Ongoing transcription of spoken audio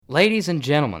Ladies and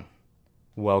gentlemen,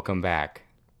 welcome back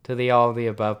to the All of the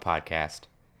Above podcast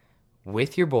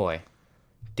with your boy,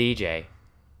 DJ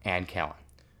and Kellen.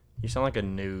 You sound like a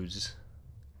news,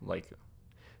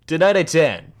 tonight at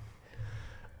 10.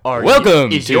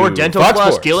 Welcome Is to your dental Fox floss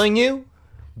Sports. killing you?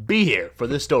 Be here for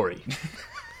this story.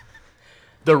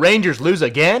 The Rangers lose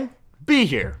again? Be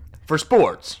here for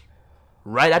sports.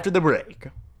 Right after the break.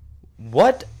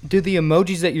 What do the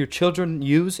emojis that your children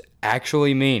use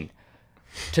actually mean?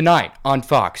 Tonight on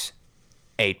Fox,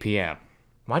 8 p.m.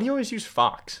 Why do you always use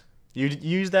Fox? You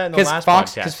used that in the Because last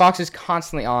Fox, podcast. Fox is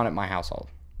constantly on at my household.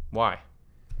 Why?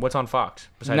 What's on Fox?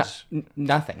 Besides,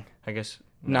 Nothing. I guess...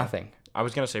 Nothing. I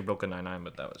was going to say Brooklyn Nine-Nine,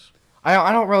 but that was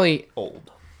I don't really...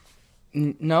 old.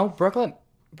 No, Brooklyn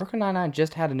Nine-Nine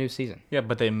just had a new season. Yeah,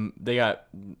 but they got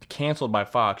canceled by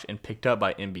Fox and picked up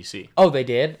by NBC. Oh, they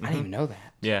did? I didn't even know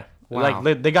that. Yeah. Wow.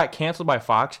 They got canceled by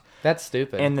Fox. That's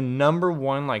stupid. And the number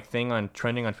one thing on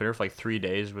trending on Twitter for 3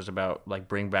 days was about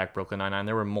bring back Brooklyn Nine-Nine.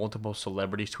 There were multiple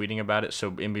celebrities tweeting about it,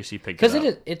 so NBC picked it up.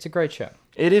 Because it's a great show.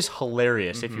 It is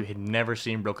hilarious. If you had never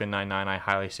seen Brooklyn Nine-Nine, I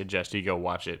highly suggest you go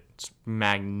watch it. It's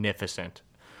magnificent.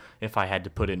 If I had to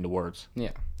put it into words.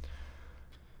 Yeah.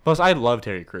 Plus, I love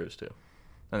Terry Crews too.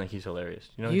 I think he's hilarious.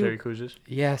 You know who Terry Crews is?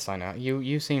 Yes, I know.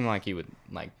 You seem like you would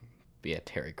be a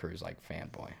Terry Crews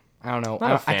fanboy. I don't know.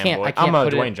 Not a I can't I'm a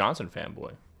put Dwayne it. Johnson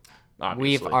fanboy. We've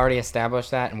Obviously. already established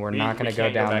that, and we're not going to go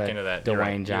can't go down back the into that. You're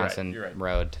right, Dwayne you're right, Johnson you're right.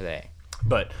 road today.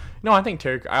 But no, I think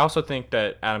Terry. I also think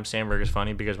that Adam Sandberg is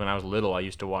funny because when I was little, I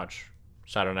used to watch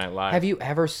Saturday Night Live. Have you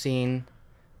ever seen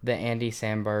the Andy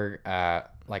Samberg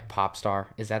Pop Star?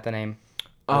 Is that the name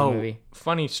of the movie?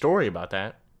 Funny story about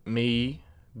that. Me,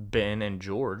 Ben, and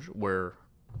George were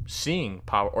seeing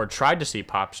tried to see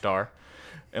Pop Star,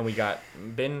 and we got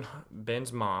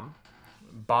Ben's mom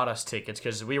bought us tickets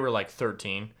because we were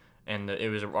 13 and it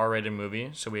was an R-rated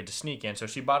movie, so we had to sneak in. So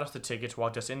she bought us the tickets,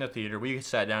 walked us in the theater, we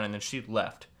sat down, and then she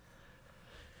left.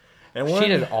 And She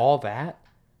did all that?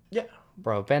 Yeah.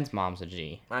 Bro, Ben's mom's a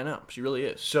G. I know, she really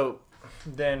is. So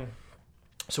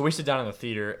we sit down in the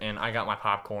theater, and I got my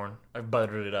popcorn. I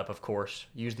buttered it up, of course.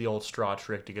 Used the old straw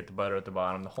trick to get the butter at the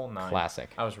bottom, the whole nine. Classic.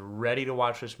 I was ready to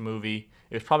watch this movie.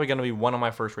 It was probably going to be one of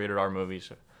my first rated R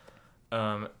movies.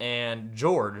 And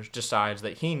George decides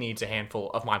that he needs a handful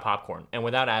of my popcorn, and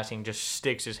without asking, just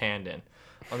sticks his hand in.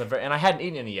 And I hadn't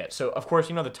eaten any yet, so of course,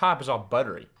 the top is all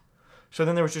buttery. So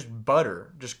then there was just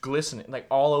butter, just glistening,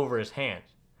 all over his hand.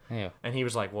 Ew. And he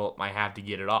was like, well, I have to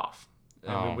get it off.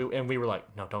 And we were like,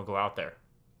 no, don't go out there.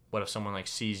 What if someone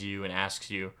sees you and asks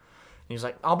you? And he's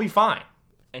like, I'll be fine.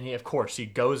 And he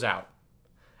goes out.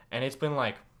 And it's been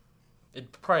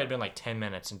it probably had been 10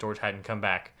 minutes and George hadn't come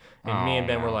back. And me and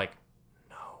Ben were like,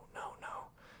 no.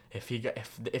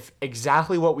 If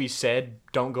exactly what we said,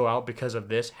 don't go out because of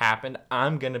this, happened,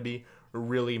 I'm going to be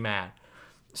really mad.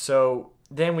 So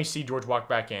then we see George walk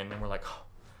back in and we're like, oh.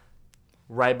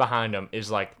 Right behind him is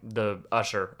the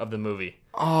usher of the movie.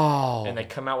 Oh. And they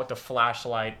come out with the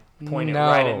flashlight, pointing No.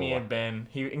 right at me and Ben.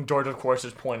 And George, of course,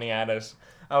 is pointing at us.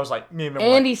 I was like, me and Ben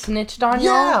were Andy snitched on you?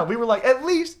 yeah, we were at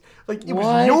least, it What?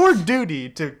 was your duty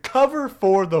to cover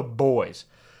for the boys.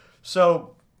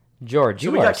 So, George,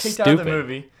 you we are got kicked stupid. out of the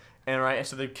movie. And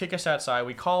so they kick us outside.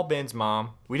 We call Ben's mom.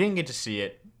 We didn't get to see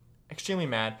it. Extremely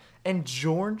mad. And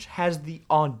George has the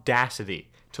audacity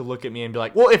to look at me and be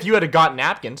like, well, if you had got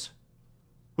napkins,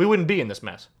 we wouldn't be in this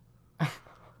mess.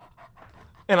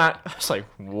 And I was like,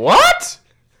 what?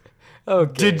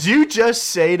 Okay. Did you just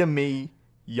say to me,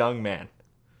 young man,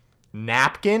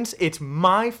 napkins? It's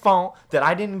my fault that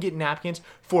I didn't get napkins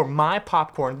for my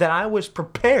popcorn that I was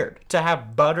prepared to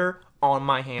have butter on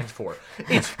my hands for.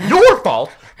 It's your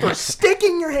fault for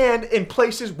sticking your hand in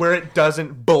places where it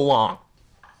doesn't belong.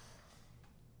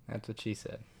 That's what she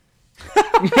said.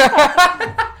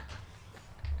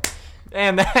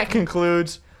 And that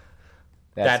concludes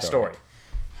that story.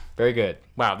 Very good,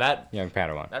 Wow, that young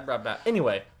Padawan. brought back.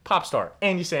 Anyway, Pop Star,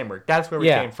 Andy Samberg. That's where we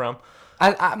Yeah. came from.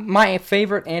 My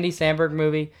favorite Andy Samberg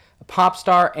movie, Pop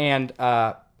Star and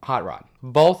Hot Rod.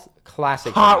 Both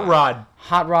classic. Hot Rod.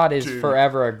 Hot Rod is Dude.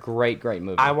 forever a great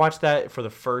movie. I watched that for the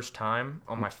first time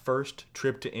on my first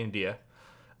trip to India,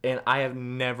 and I have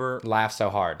never. Laugh so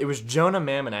hard. It was Jonah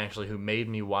Mammon actually who made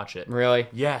me watch it. Really?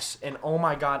 Yes, and oh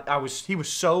my God, he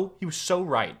was so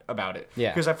right about it.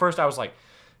 Yeah. Because at first I was like,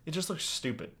 it just looks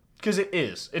stupid. Because it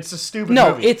is. It's a stupid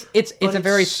No, movie. it's But a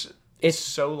very it's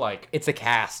so it's a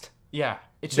cast yeah.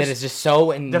 It's that just is just so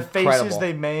the incredible. faces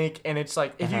they make, and it's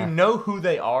if you know who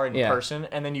they are in Yeah. person,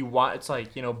 and then you watch, it's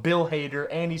Bill Hader,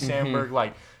 Andy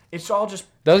Samberg, it's all just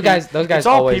Those guys It's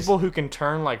all always- people who can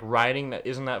turn writing that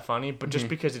isn't that funny, but just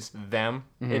because it's them,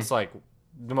 it's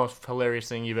the most hilarious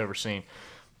thing you've ever seen.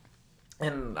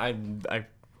 And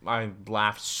I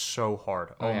laughed so hard.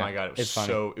 Oh, yeah. my God. It's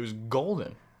funny. It was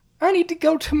golden. I need to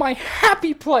go to my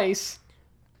happy place.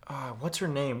 What's her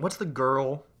name? What's the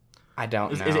girl? I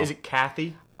don't know. Is it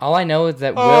Kathy? All I know is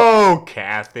that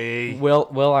Kathy. Will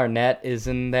Arnett is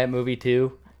in that movie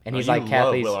too, and he's like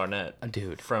Kathy's. Will Arnett,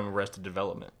 dude, from Arrested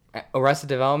Development. Arrested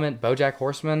Development, BoJack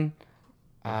Horseman,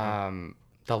 the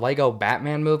Lego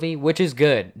Batman movie, which is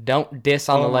good. Don't diss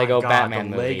on the Lego Batman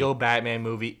movie. The Lego Batman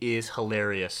movie is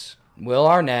hilarious. Will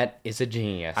Arnett is a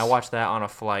genius. I watched that on a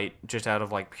flight just out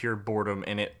of like pure boredom,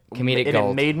 and it gold.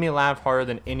 It made me laugh harder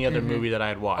than any other movie that I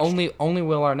had watched. Only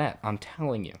Will Arnett. I'm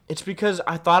telling you. It's because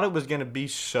I thought it was gonna be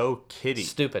so kiddie,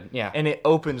 Stupid. Yeah. and it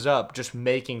opens up just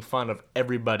making fun of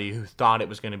everybody who thought it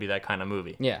was gonna be that kind of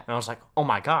movie. Yeah. and I was like, oh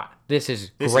my God, This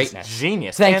is this greatness. is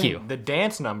genius. Thank And you. The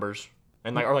dance numbers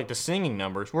and like the singing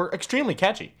numbers were extremely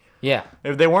catchy. Yeah.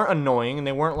 If they weren't annoying and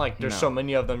they weren't like there's so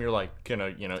many of them, you're like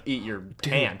gonna eat your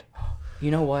hand. You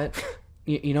know what?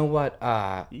 you know what?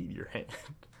 Eat your hand.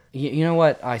 You know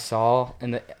what I saw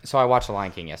so I watched The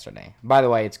Lion King yesterday. By the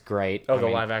way, it's great. Oh,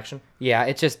 live action? Yeah,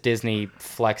 it's just Disney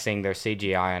flexing their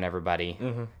CGI on everybody.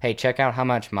 Hey, check out how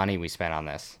much money we spent on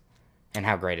this and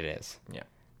how great it is. Yeah.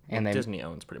 And then Disney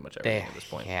owns pretty much everything at this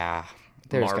point. Yeah.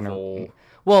 Marvel.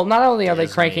 Well, not only are they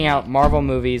Disney. cranking out Marvel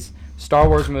movies, Star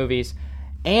Wars movies,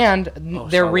 and they're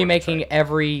Star Wars, remaking right.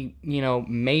 every,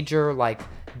 major like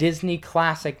Disney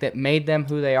classic that made them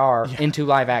who they are into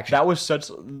live action. That was such.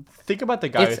 Think about the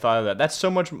guy who thought of that. That's so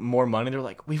much more money. They're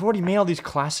like, we've already made all these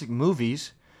classic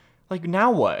movies. Like,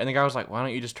 now what? And the guy was like, why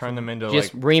don't you just turn them into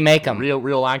just like remake them.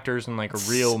 real actors and like a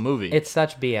real movie? It's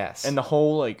such BS. And the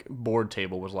whole like board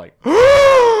table was like,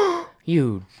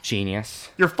 You genius.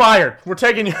 you're fired. We're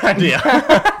taking your idea.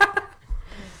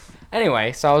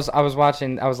 Anyway, so I was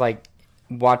watching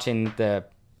watching the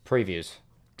previews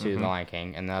to The Lion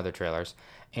King and the other trailers,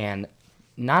 and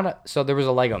so there was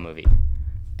a Lego movie.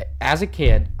 As a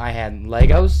kid, I had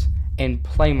Legos and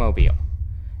Playmobil.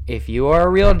 If you are a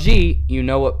real G, you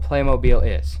know what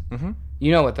Playmobil is. Mm-hmm.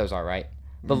 You know what those are, right?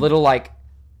 The little like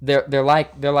they're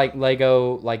like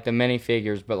Lego, like the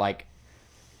minifigures, but like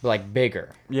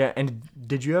bigger. Yeah, and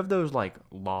did you have those like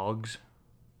logs?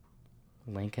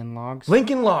 Lincoln Logs.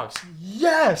 Lincoln Logs.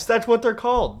 Yes, that's what they're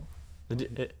called.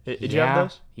 Did you have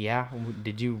those? Yeah.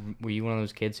 Were you one of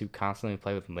those kids who constantly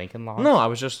play with Lincoln Logs? No,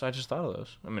 I just thought of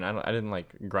those. I mean, I didn't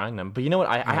like grind them, but you know what?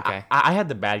 I had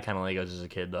the bad kind of Legos as a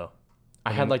kid though.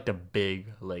 I had like the big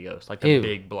Legos, like the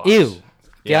big blocks. Ew!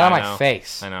 Get out of I my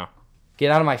face! I know.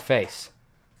 Get out of my face!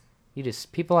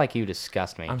 People like you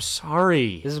disgust me. I'm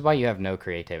sorry. This is why you have no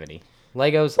creativity.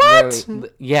 Legos.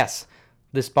 What? Yes,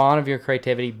 the spawn of your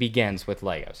creativity begins with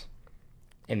Legos,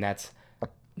 and that's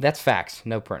facts.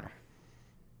 No printer.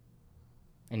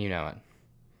 And you know it.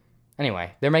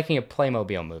 Anyway, they're making a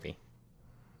Playmobil movie.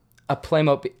 A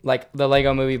Playmobil, like the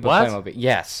Lego movie, but What? Playmobil.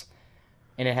 Yes.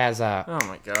 And it has Oh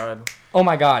my god. oh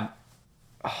my god.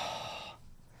 Oh,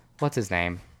 what's his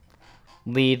name?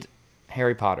 Lead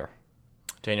Harry Potter.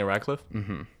 Daniel Radcliffe?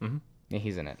 Yeah,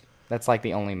 he's in it. That's like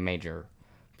the only major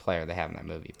player they have in that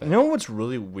movie. But You know what's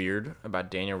really weird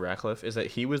about Daniel Radcliffe is that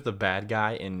he was the bad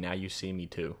guy in Now You See Me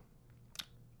Too.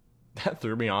 That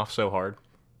threw me off so hard.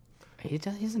 he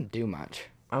doesn't do much.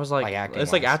 I was like, acting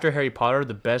it's like wise. after Harry Potter,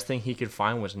 the best thing he could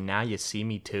find was Now You See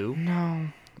Me Too. No,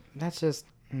 that's just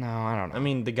no. I don't know. I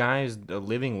mean, the guy is a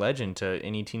living legend to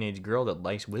any teenage girl that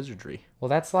likes wizardry. Well,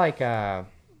 that's like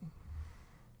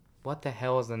what the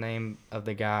hell is the name of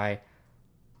the guy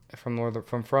from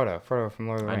Frodo? Frodo from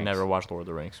Lord of the Rings. I never watched Lord of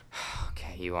the Rings.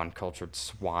 Okay, you uncultured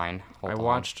swine. Hold I on.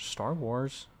 watched Star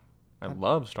Wars. I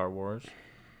love Star Wars.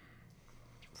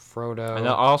 Frodo. And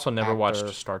I also never watched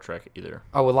actor. Star Trek either.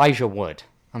 Oh, Elijah Wood.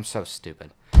 I'm so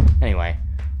stupid. Anyway,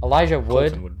 Elijah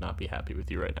Wood. Colton would not be happy with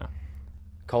you right now.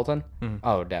 Colton?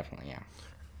 Oh, definitely, yeah.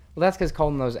 Well, that's because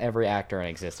Colton knows every actor in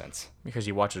existence. Because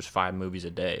he watches 5 movies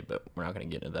a day, but we're not going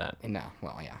to get into that. No,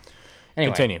 well, yeah.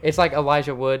 Anyway, Continue. It's like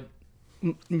Elijah Wood,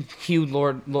 huge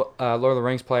Lord of the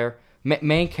Rings player,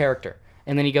 main character,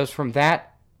 and then he goes from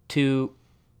that to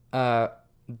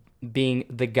being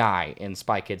the guy in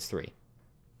Spy Kids 3.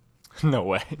 No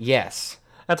way. Yes.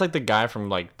 That's like the guy from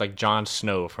like Jon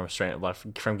Snow from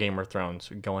Game of Thrones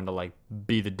going to like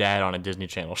be the dad on a Disney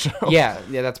Channel show. Yeah,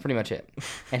 that's pretty much it.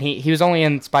 And he was only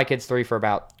in Spy Kids 3 for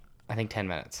about, I think, 10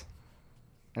 minutes.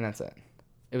 And that's it.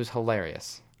 It was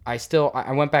hilarious. I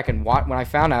went back and watched, when I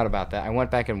found out about that, I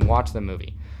went back and watched the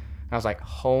movie. And I was like,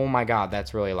 oh my god,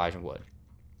 that's really Elijah Wood.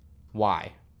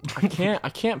 Why? I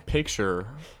can't picture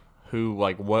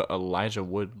what Elijah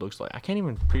Wood looks like. I can't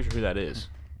even picture who that is.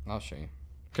 I'll show you.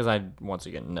 Because I, once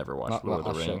again, never watched Lord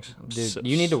of the Rings. Dude,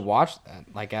 you need to watch that,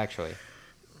 like, actually.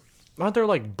 Aren't there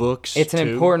like books? It's an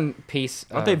important piece.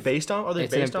 Aren't they based on? Are they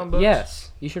based on books?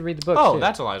 Yes, you should read the book. Oh, too.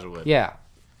 that's Elijah Wood. Yeah.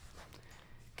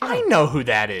 I know who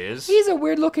that is. He's a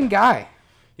weird looking guy.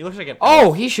 He looks like an. Oh,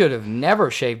 elf. he should have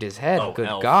never shaved his head. Oh, Good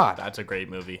Elf. God. That's a great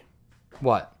movie.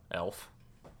 What? Elf.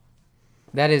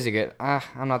 That is a good.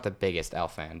 I'm not the biggest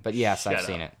Elf fan, but yes, I've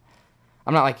seen it.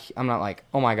 I'm not like.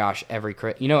 Oh my gosh,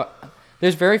 you know,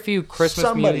 there's very few Christmas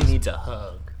Somebody movies. needs a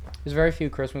hug. There's very few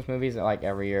Christmas movies that like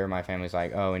every year my family's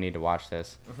like, oh, we need to watch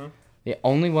this. Mm-hmm. The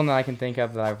only one that I can think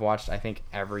of that I've watched, I think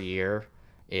every year,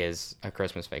 is A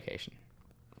Christmas Vacation.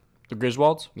 The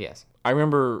Griswolds? Yes. I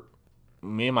remember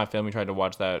me and my family tried to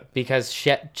watch that. Because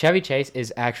Chevy Chase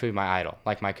is actually my idol,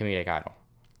 like my comedic idol.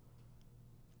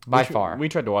 By far. We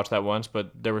tried to watch that once,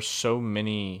 but there were so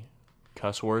many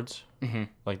cuss words,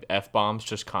 like F-bombs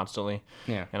just constantly.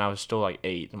 Yeah. And I was still like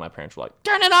 8, and my parents were like,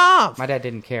 turn it off! My dad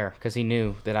didn't care because he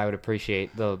knew that I would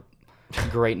appreciate the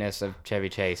greatness of Chevy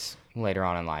Chase later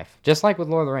on in life. Just like with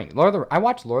Lord of the Rings. I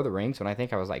watched Lord of the Rings when I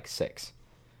think I was like 6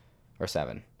 or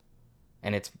 7.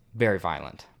 And it's very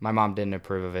violent. My mom didn't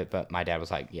approve of it, but my dad was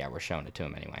like, yeah, we're showing it to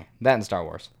him anyway. That and Star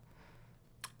Wars.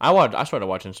 I started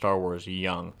watching Star Wars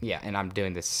young. Yeah, and I'm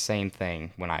doing the same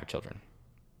thing when I have children.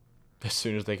 As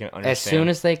soon as they can understand. As soon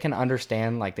as they can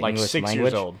understand like the English 6 language.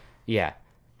 years old. Yeah.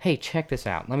 Hey, check this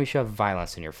out. Let me shove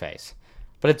violence in your face.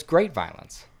 But it's great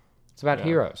violence. It's about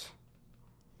heroes.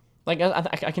 Like,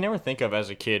 I can never think of as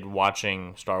a kid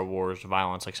watching Star Wars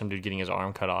violence, like some dude getting his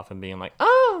arm cut off and being like,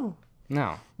 oh!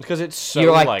 No. Because it's so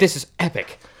You're like, this is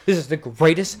epic. This is the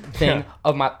greatest thing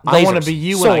of my lasers, I want to be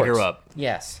you when I grow up.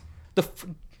 Yes. The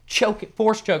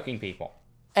force choking people.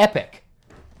 Epic.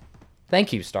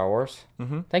 Thank you, Star Wars.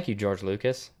 Mm-hmm. Thank you, George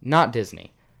Lucas. Not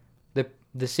Disney.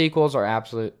 The sequels are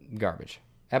absolute garbage.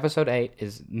 Episode 8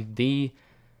 is the...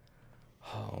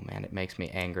 Oh, man, it makes me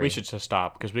angry. We should just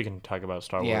stop, because we can talk about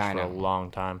Star Wars for a long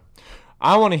time.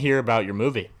 I want to hear about your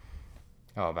movie.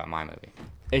 Oh, about my movie.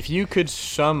 If you could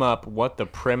sum up what the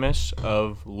premise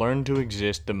of Learn to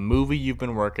Exist, the movie you've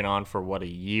been working on for, a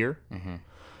year? Mm-hmm.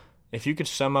 If you could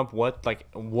sum up what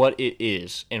it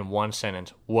is in one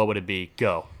sentence, what would it be?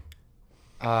 Go.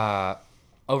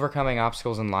 Overcoming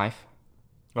obstacles in life.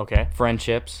 Okay.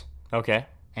 Friendships. Okay.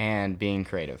 And being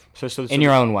creative. So in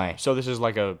your own way. So this is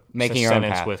like making a your own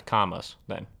sentence path. with commas,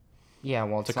 then. Yeah,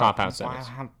 well, it's a compound sentence.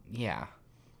 Yeah.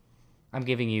 I'm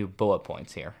giving you bullet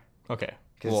points here. Okay.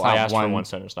 Well, I asked for one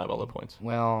sentence, not bullet points.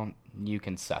 Well, you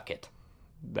can suck it.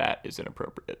 That is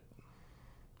inappropriate.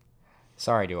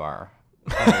 Sorry to our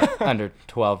under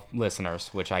 12 listeners,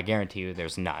 which I guarantee you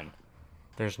there's none.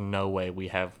 There's no way we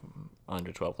have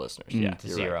under 12 listeners. Yeah,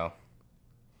 zero.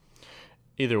 Right.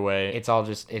 Either way, it's all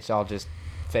just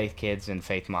faith kids and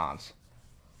faith moms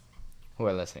who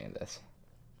are listening to this.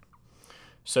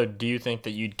 So, do you think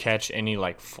that you'd catch any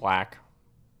like flack,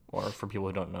 or for people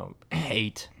who don't know,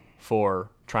 hate for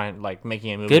trying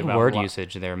making a movie? Good about word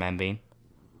usage there, Membean.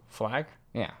 Flag?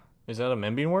 Yeah. Is that a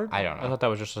Membean word? I don't know. I thought that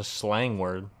was just a slang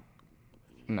word.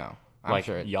 No, I'm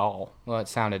sure y'all. Well, it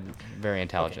sounded very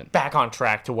intelligent. Okay, back on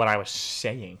track to what I was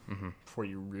saying before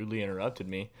you rudely interrupted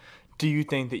me. Do you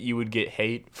think that you would get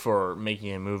hate for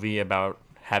making a movie about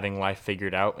having life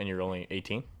figured out and you're only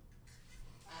 18?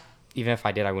 Even if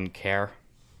I did, I wouldn't care.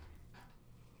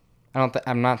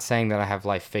 I'm not saying that I have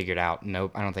life figured out.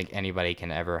 Nope, I don't think anybody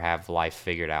can ever have life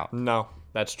figured out. No,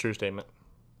 that's a true statement.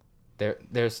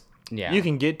 There's You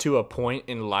can get to a point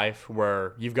in life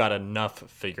where you've got enough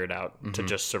figured out to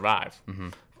just survive,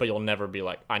 but you'll never be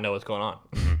like, I know what's going on.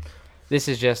 This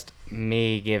is just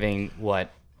me giving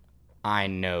what I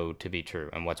know to be true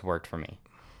and what's worked for me,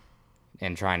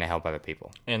 and trying to help other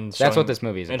people. And that's what this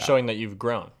movie is about. And showing that you've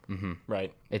grown,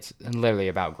 right? It's literally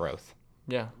about growth.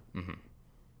 Yeah.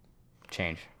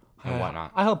 Change and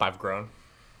whatnot. I hope I've grown.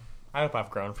 I hope I've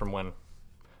grown from when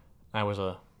I was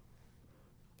a...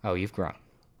 Oh, you've grown.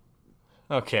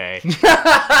 Okay.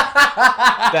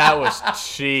 That was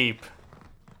cheap.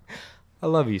 I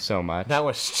love you so much. That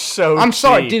was so I'm cheap.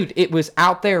 sorry, dude. It was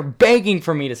out there begging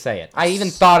for me to say it. I even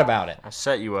thought about it. I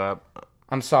set you up.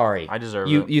 I'm sorry. I deserve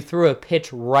it. You threw a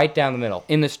pitch right down the middle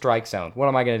in the strike zone. What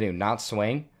am I going to do? Not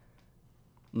swing?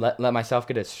 Let myself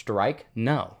get a strike?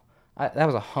 No. That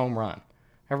was a home run.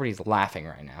 Everybody's laughing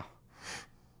right now.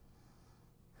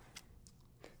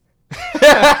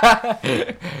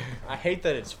 I hate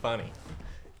that it's funny.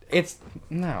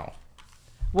 No.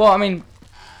 Well, I mean,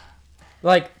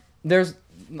 there's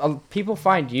people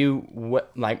find you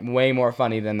way more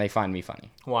funny than they find me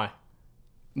funny. Why?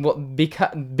 Well,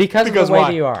 because of the way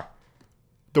that you are.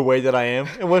 The way that I am?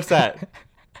 And what's that?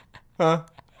 Huh?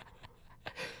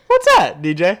 What's that,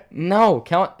 DJ? No,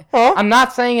 I'm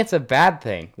not saying it's a bad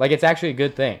thing. It's actually a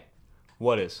good thing.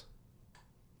 What is?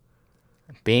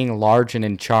 being large and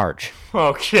in charge.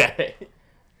 Okay.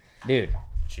 Dude.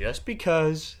 Just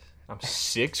because I'm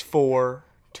 6'4",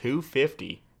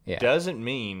 250 doesn't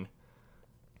mean...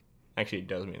 Actually, it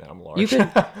does mean that I'm large.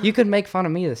 You could make fun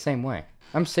of me the same way.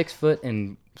 I'm 6 foot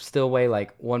and still weigh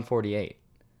like 148.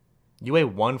 You weigh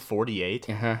 148?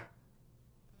 Uh-huh.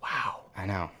 Wow. I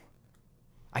know.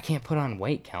 I can't put on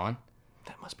weight, Kellen.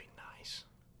 That must be nice.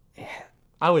 Yeah.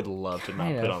 I would love to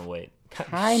not put on weight.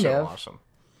 Kind of. Awesome.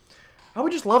 I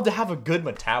would just love to have a good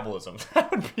metabolism.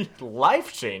 That would be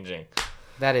life-changing.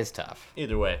 That is tough.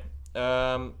 Either way.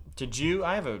 I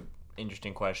have an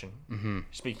interesting question. Mm-hmm.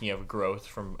 Speaking of growth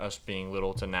from us being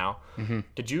little to now,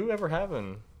 did you ever have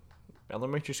an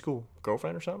elementary school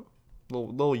girlfriend or something?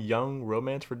 Little young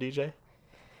romance for DJ?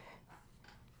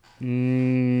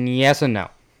 Yes and no.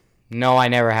 No, I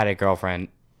never had a girlfriend.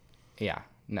 Yeah,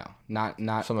 no, not.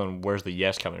 Something. Where's the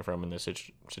yes coming from in this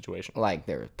situation? Like,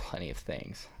 there were plenty of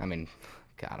things. I mean,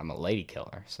 God, I'm a lady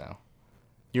killer, so.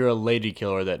 You're a lady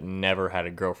killer that never had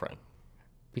a girlfriend.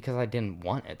 Because I didn't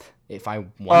want it. If I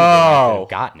wanted it, I could have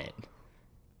gotten it.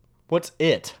 What's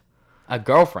it? A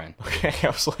girlfriend. Okay, I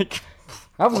was like...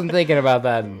 I wasn't thinking about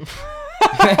that.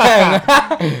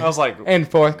 I was like... In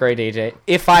 4th grade, DJ.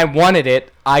 If I wanted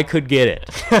it, I could get it.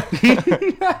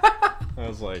 I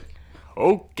was like,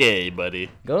 okay, buddy.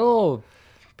 Go a little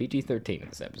PG-13 in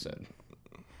this episode.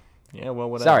 Yeah, well,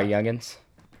 whatever. Sorry, youngins.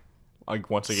 Like,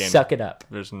 once again... Suck it up.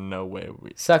 There's no way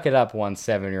we... Suck it up, one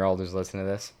 7-year-old who's listening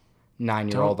to this.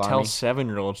 9-year-old Don't army. tell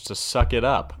 7-year-olds to suck it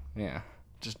up. Yeah.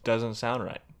 Just doesn't sound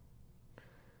right.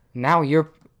 Now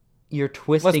you're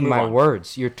twisting my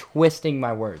words. You're twisting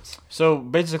my words. So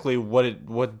basically,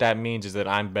 what that means is that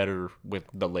I'm better with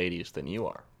the ladies than you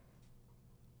are.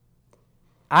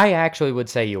 I actually would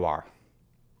say you are.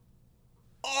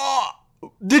 Oh,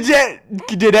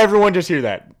 did everyone just hear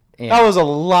that? Yeah. That was a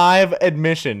live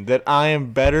admission that I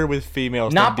am better with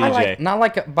females than DJ. Not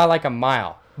by a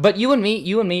mile. But you and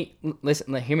me,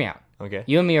 listen, hear me out. Okay.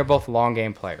 You and me are both long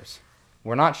game players.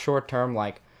 We're not short term,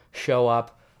 like, show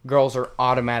up, girls are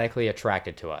automatically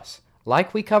attracted to us.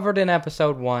 Like we covered in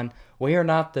episode 1, we are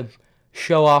not the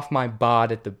show off my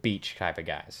bod at the beach type of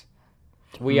guys.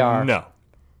 We are. No.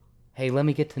 Hey, let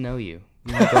me get to know you.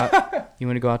 You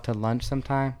want to go out to lunch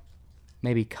sometime?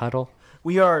 Maybe cuddle?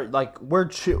 We are, like, we're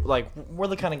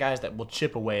the kind of guys that will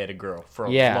chip away at a girl for a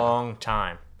long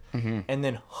time. Mm-hmm. And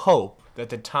then hope that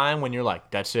the time when you're like,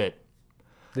 that's it.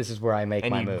 This is where I make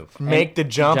my move. Make the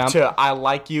jump to I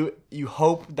like you. You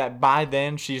hope that by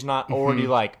then she's not already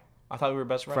like, I thought we were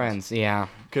best friends. Yeah.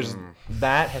 Because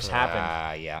that has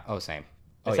happened. Yeah. Oh, same.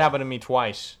 It's happened to me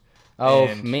twice.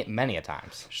 Oh, many a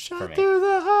times. Shot through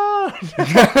the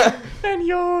heart, and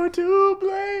you're to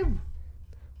blame.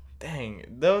 Dang,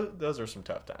 those are some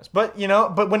tough times. But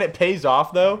when it pays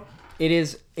off though,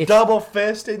 it's double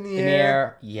fist in the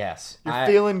air. Yes, you're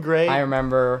feeling great. I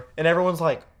remember, and everyone's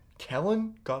like,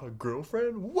 "Kellen got a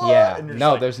girlfriend? What?" Yeah,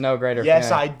 no, there's no greater. Yes,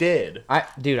 feeling. I did.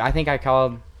 Dude, I think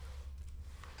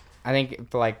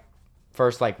for like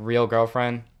first like real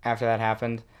girlfriend after that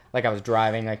happened. Like I was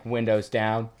driving, like windows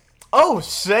down. Oh,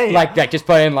 same. Like just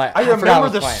put in like. I remember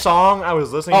the song I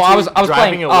was listening to. I was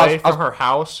driving playing, away from her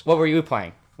house. What were you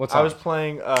playing? What song? I was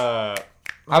playing.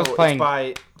 It's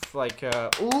by like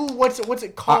what's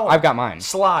it called? I've got mine.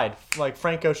 Slide, like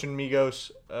Frank Ocean,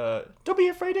 Migos. Don't be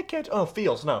afraid to catch. Oh,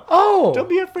 feels no. Oh, don't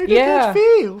be afraid to catch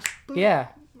feels. Yeah.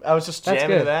 I was just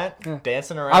jamming to that,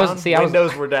 dancing around.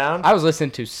 Windows were down. I was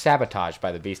listening to "Sabotage"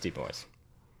 by the Beastie Boys,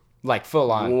 like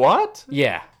full on. What?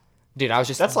 Yeah, dude, I was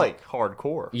just. That's like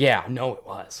hardcore. Yeah, no, it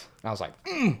was. I was like,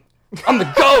 I'm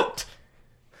the GOAT.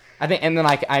 I think, and then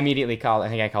I immediately called. I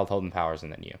think I called Holden Powers,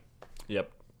 and then you.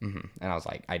 Yep. Mm-hmm. And I was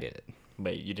like, I did it.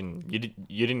 Wait, you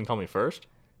didn't call me first?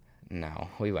 No,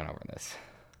 we went over this.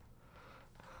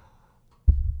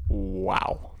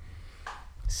 Wow.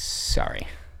 Sorry.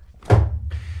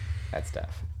 That's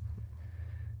tough.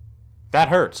 That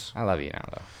hurts. I love you now,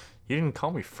 though. You didn't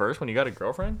call me first when you got a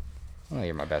girlfriend? Well,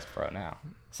 you're my best bro now.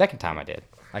 Second time I did.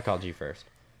 I called you first.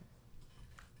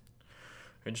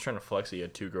 Are you just trying to flex that you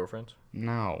had 2 girlfriends?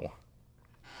 No.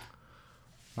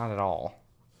 Not at all.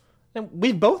 And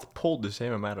we both pulled the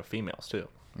same amount of females, too.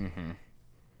 Mm-hmm.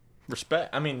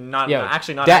 Respect. I mean, not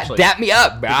actually. Dap me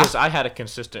up, bro. Because I had a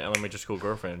consistent elementary school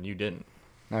girlfriend, and you didn't.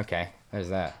 Okay, there's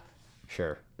that.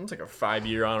 Sure. It's like a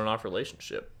 5-year on and off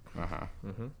relationship. Uh-huh.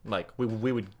 Mm-hmm. Like,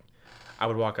 I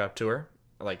would walk up to her,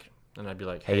 like, and I'd be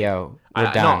like, hey yo, we're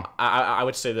done. No, I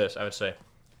would say this. I would say,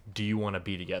 do you want to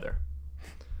be together?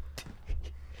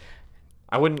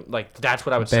 I wouldn't, like, that's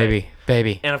what I would say.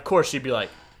 Baby. And of course, she'd be like,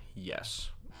 yes.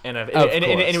 And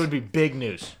it would be big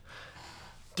news.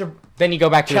 Then you go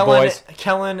back to the boys.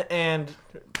 Kellen and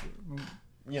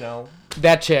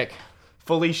That chick.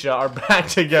 Felicia are back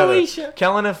together. Felicia.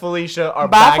 Kellen and Felicia are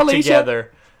Bye, back Felicia.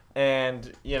 together.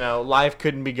 And, life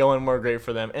couldn't be going more great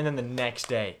for them. And then the next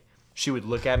day, she would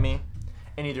look at me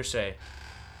and either say,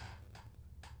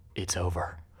 "It's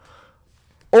over."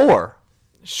 Or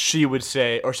she would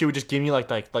just give me like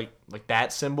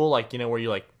that symbol, where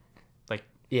you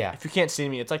Yeah. if you can't see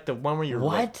me, it's like the one where you're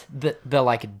What? The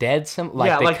like dead symbol?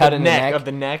 yeah, they like cut the in neck the of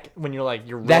the neck when you're like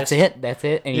your wrist. That's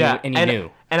it. And Yeah, you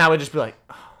knew. And I would just be like,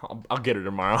 I'll get her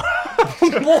tomorrow.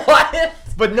 What?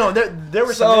 But no, there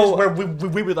were some So- days where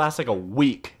we would last like a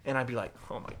week, and I'd be like,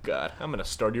 oh my god, I'm gonna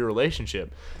start your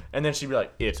relationship, and then she'd be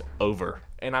like, it's over,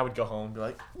 and I would go home and be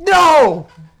like, no,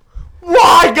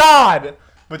 why God?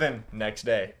 But then next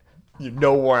day, you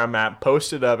know where I'm at,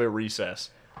 posted up at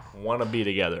recess, want to be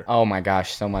together. Oh my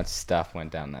gosh, so much stuff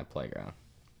went down that playground.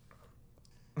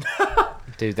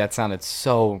 Dude, that sounded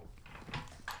so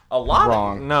A lot.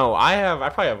 Wrong. No, never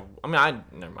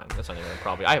mind. That's not even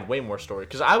probably. I have way more story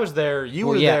because I was there. You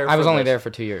were there. I was for only this. there for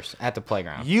 2 years at the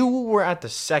playground. You were at the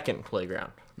second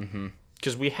playground.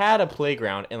 Because we had a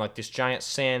playground and like this giant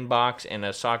sandbox and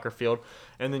a soccer field,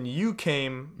 and then you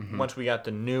came once we got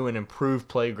the new and improved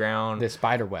playground The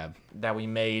spider web. that we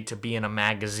made to be in a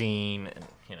magazine.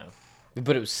 And,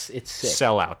 But it's sick.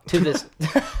 sell out. To this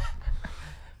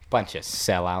bunch of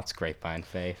sellouts, Grapevine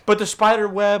Faith. But the spider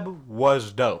web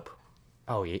was dope.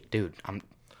 Oh yeah, dude,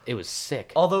 it was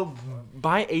sick. Although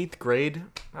by 8th grade,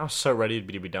 I was so ready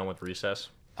to be done with recess.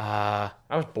 I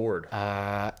was bored.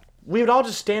 We would all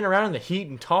just stand around in the heat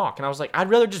and talk, and I was like, I'd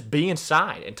rather just be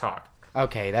inside and talk.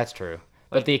 Okay, that's true.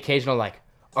 But the occasional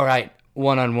all right,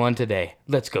 1-on-1 today.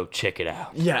 Let's go check it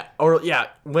out. Yeah,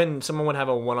 when someone would have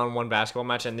a one-on-one basketball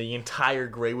match and the entire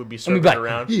grade would be And circling we'd be like,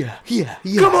 around. Yeah.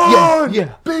 Come on,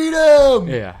 yeah, beat him.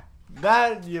 yeah.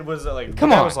 That was like, Come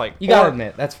that on, was like, you gotta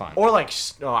admit that's fine. Or like,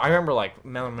 I remember like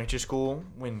elementary school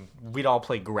when we'd all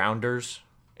play grounders.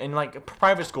 In like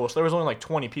private school, so there was only like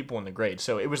 20 people in the grade,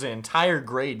 so it was an entire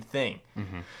grade thing,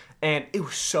 and it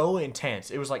was so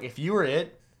intense. It was like if you were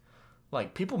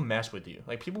like people mess with you,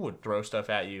 like people would throw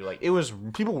stuff at you, like it was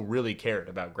people really cared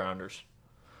about grounders.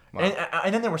 Wow.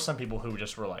 And then there were some people who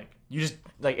just were like, you just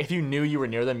like if you knew you were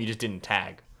near them, you just didn't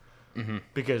tag,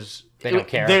 because They don't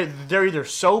care. They're either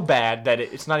so bad that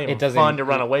it's not even fun to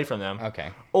run away from them,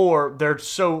 Okay. or they're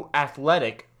so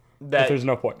athletic that There's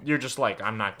no point. you're just like,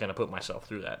 I'm not gonna put myself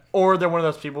through that. Or they're one of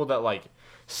those people that like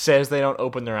says they don't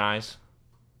open their eyes.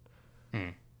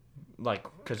 Like,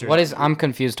 because I'm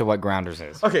confused to what grounders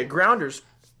is. okay, grounders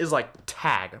is like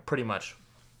tag pretty much,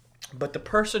 but the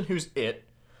person who's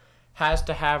has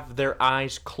to have their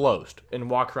eyes closed and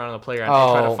walk around the playground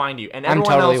and try to find you. And I'm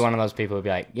everyone totally else, one of those people who'd be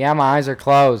like, yeah, my eyes are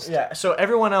closed. yeah. So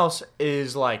everyone else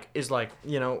is like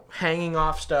hanging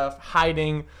off stuff,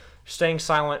 hiding, staying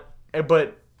silent,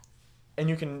 and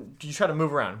you try to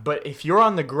move around. But if you're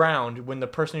on the ground when the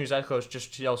person who's that close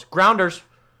just yells grounders,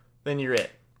 then you're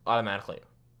automatically.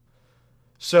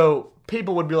 So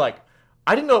people would be like,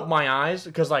 I didn't open my eyes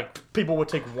because like people would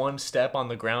take one step on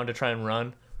the ground to try and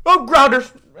run. Oh,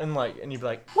 grounders! And you'd be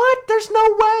like, what? There's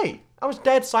no way. I was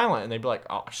dead silent. And they'd be like,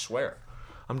 oh, I swear,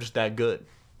 I'm just that good.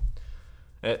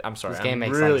 I'm sorry. This game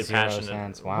makes really like zero passionate.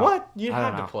 sense. Wow. What? You I don't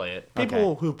have to know. play it. Okay.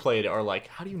 People who played it are like,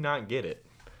 how do you not get it?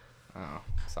 Oh,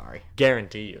 sorry.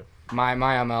 Guarantee you. My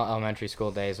elementary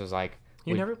school days was like.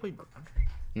 You never played grounders?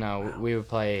 No, we would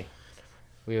play.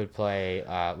 We would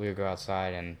go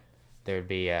outside and there would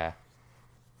be the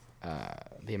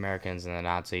Americans and the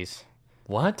Nazis.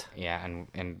 What? Yeah,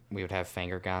 and we would have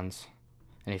finger guns.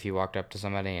 And if you walked up to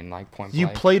somebody and point You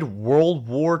blank, played World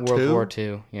War II? World War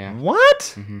II, yeah.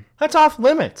 What? That's off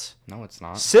limits. No, it's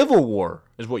not. Civil War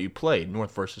is what you played,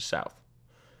 North versus South.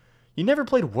 You never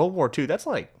played World War II. That's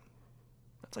like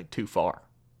too far.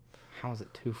 How is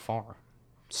it too far?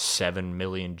 7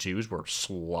 million Jews were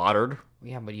slaughtered.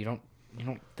 Yeah, but you don't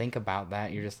think about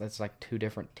that. That's like two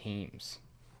different teams.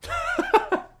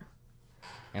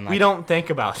 And We don't think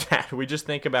about that. We just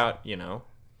think about,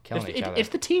 killing each other. it's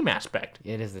the team aspect.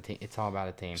 It is the team. It's all about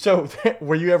a team. So,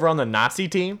 were you ever on the Nazi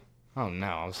team? Oh no,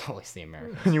 I was always the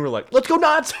American. And you were like, let's go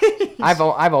Nazis! I've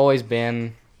always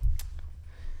been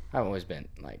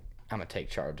like, I'm gonna take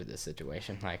charge of this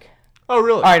situation. Like, Oh,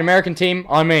 really? all right, American team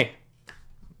on me.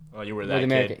 Oh, you were With that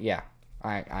American, kid. yeah.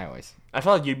 I always. I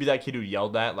felt like you'd be that kid who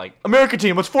yelled that, like, American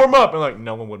team, let's form up! And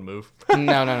no one would move. No.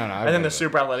 And then the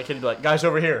super athletic kid would be like, guys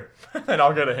over here. And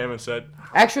I'll go to him and said,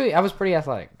 Actually, I was pretty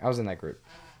athletic. I was in that group.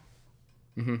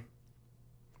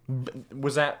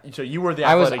 was that, so you were the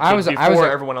I was- athletic I was- kid I was before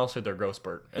a- everyone else had their growth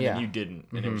spurt. And Yeah. then you didn't.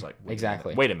 And it was like,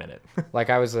 Exactly. Wait a minute. Like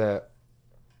I was a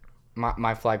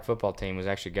my flag football team was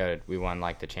actually good. We won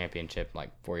like the championship like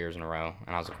 4 years in a row,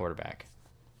 and I was a quarterback.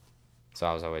 So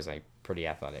I was always like pretty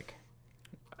athletic.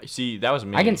 See, that was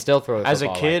me. I can still throw the As a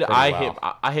football, kid, like, pretty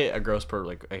well. I hit a growth spurt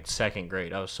like second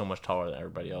grade. I was so much taller than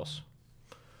everybody else.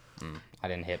 I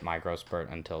didn't hit my growth spurt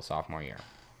until sophomore year.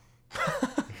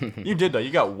 You did though.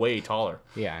 You got way taller.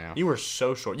 Yeah, I know. You were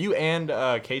so short. You and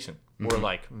Kaysen were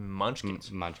like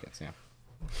munchkins. Munchkins, yeah.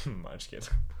 Munchkins.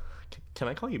 Can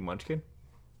I call you Munchkin?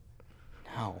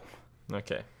 No.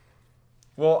 Okay.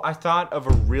 Well, I thought of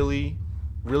a really,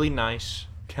 really nice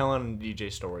Kellen and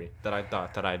DJ story that I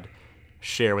thought that I'd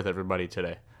share with everybody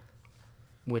today.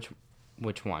 Which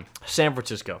one? San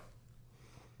Francisco.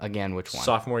 Again, which one?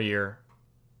 Sophomore year.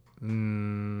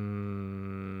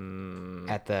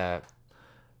 At the...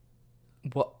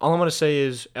 Well, all I'm going to say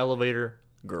is elevator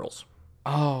girls.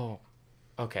 Oh.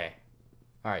 Okay.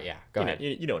 All right, yeah. Go ahead.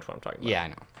 You know which one I'm talking about. Yeah, I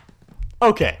know.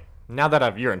 Okay. Now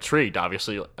that you're intrigued,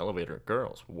 obviously, elevator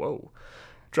girls. Whoa.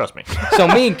 Trust me. So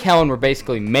me and Kellen were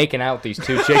basically making out with these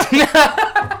two chicks.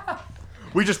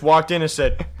 We just walked in and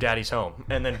said, Daddy's home.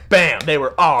 And then, bam, they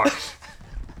were ours.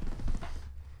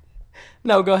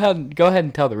 No, go ahead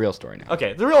and tell the real story now.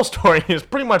 Okay, the real story is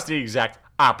pretty much the exact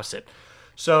opposite.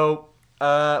 So,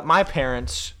 my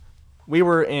parents, we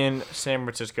were in San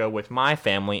Francisco with my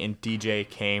family, and DJ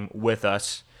came with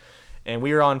us. And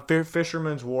we were on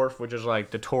Fisherman's Wharf, which is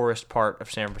like the tourist part of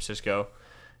San Francisco.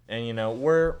 And, you know,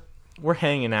 we're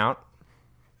hanging out.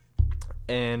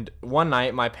 And one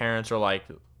night, my parents are like,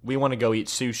 we want to go eat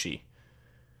sushi.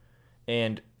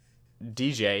 And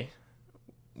DJ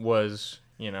was,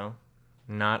 you know,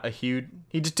 not a huge...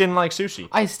 He just didn't like sushi.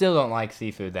 I still don't like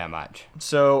seafood that much.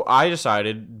 So I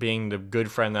decided, being the good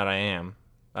friend that I am,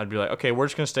 I'd be like, okay, we're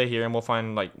just going to stay here and we'll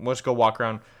find, like, let's go walk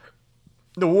around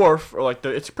the wharf, or like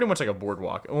it's pretty much like a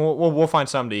boardwalk, and we'll find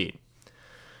something to eat.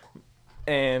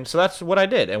 And so that's what I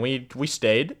did, and we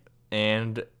stayed,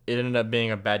 and it ended up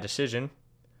being a bad decision.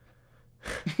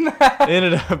 It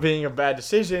ended up being a bad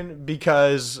decision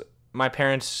because my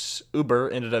parents' Uber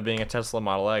ended up being a Tesla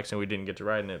Model X, and we didn't get to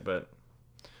ride in it, but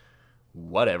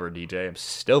whatever, DJ. I'm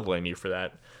still blaming you for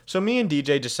that. So me and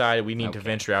DJ decided we need to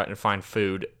venture out and find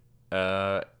food,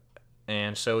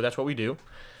 and so that's what we do.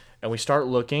 And we start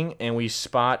looking, and we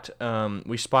spot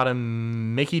a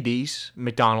Mickey D's,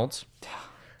 McDonald's.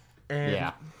 And,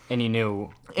 yeah, and you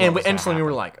knew. And we instantly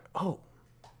were like, oh.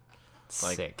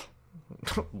 Like, sick.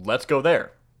 Let's go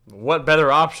there. What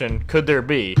better option could there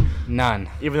be? None.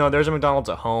 Even though there's a McDonald's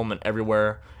at home and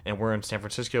everywhere, and we're in San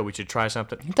Francisco, we should try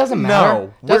something. It doesn't matter.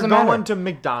 No, doesn't we're going matter. to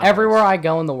McDonald's. Everywhere I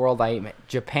go in the world, I eat.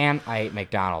 Japan, I eat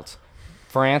McDonald's.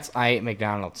 France, I eat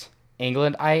McDonald's.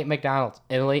 England, I ate McDonald's.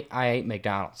 Italy, I ate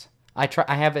McDonald's. I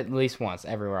have at least once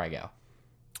everywhere I go.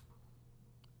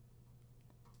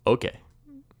 Okay.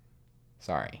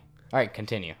 Sorry. All right,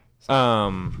 continue.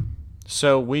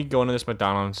 So we go into this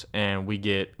McDonald's and we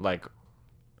get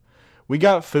we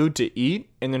got food to eat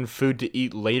and then food to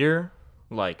eat later,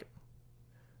 like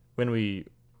when we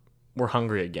were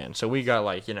hungry again. So we got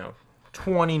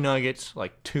 20 nuggets,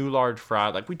 2 large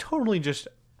fries. We totally just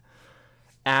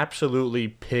absolutely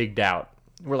pigged out.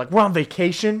 We're on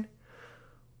vacation.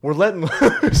 We're letting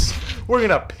loose. We're going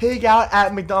to pig out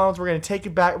at McDonald's. We're going to take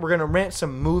it back. We're going to rent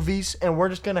some movies, and we're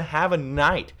just going to have a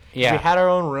night. Yeah. We had our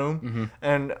own room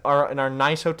and in our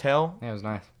nice hotel. Yeah, it was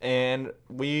nice. And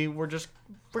we were just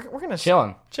we're going to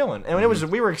chilling.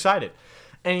 And we were excited.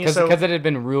 And because it had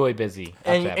been really busy.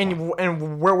 And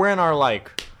we're in our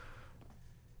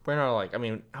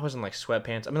I was in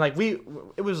sweatpants.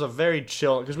 It was a very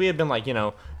chill, because we had been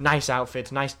nice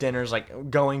outfits, nice dinners,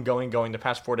 going the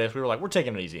past 4 days. We were we're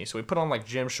taking it easy. So we put on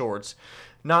gym shorts,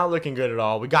 not looking good at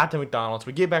all. We got to McDonald's.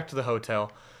 We get back to the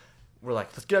hotel. We're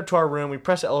let's get up to our room. We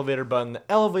press the elevator button. The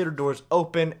elevator doors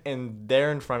open, and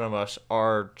there in front of us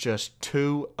are just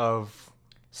two of...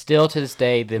 Still to this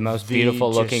day, the most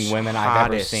beautiful looking women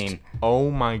I've ever seen. Oh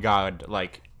my God.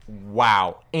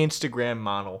 Wow. Instagram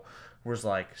model was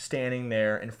standing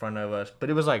there in front of us, but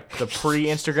it was the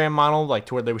pre-Instagram model,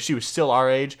 to where she was still our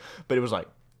age, but it was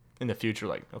in the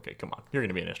future, okay, come on, you're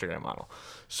gonna be an Instagram model.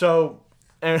 So,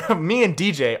 and me and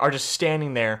DJ are just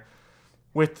standing there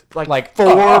with 4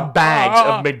 bags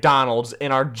of McDonald's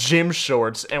in our gym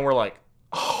shorts, and we're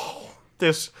oh,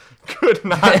 this could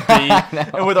not be.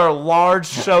 And with our large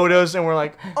sodas, and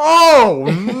we're oh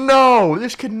no,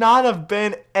 this could not have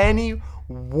been any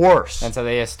worse. And so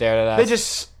they just stared at us. They just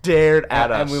stared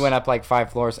at us. And we went up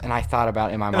 5 floors, and I thought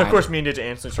about it in my mind. And of course, me and DJ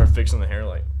instantly started fixing the hair.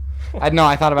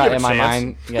 I thought about it in my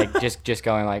mind, just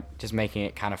going just making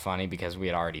it kind of funny, because we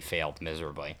had already failed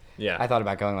miserably. Yeah. I thought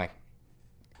about going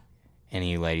any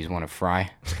of you ladies want to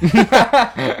fry?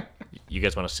 you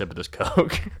guys want a sip of this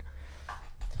Coke?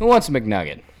 Who wants a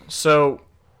McNugget? So,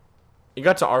 you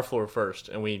got to our floor first,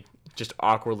 and we just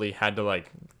awkwardly had to, like,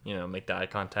 you know, make the eye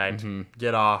contact,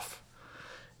 get off.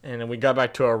 And then we got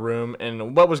back to our room,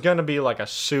 and what was going to be, like, a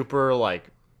super, like,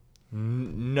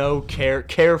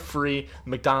 carefree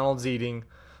McDonald's eating,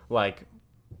 like,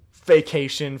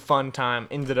 vacation, fun time,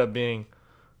 ended up being...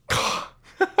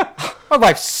 Our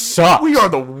life sucks. We are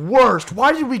the worst.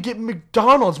 Why did we get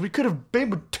McDonald's? We could have been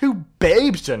with two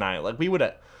babes tonight. Like, we would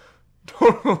have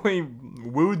totally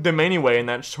wooed them anyway in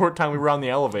that short time we were on the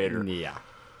elevator. Yeah.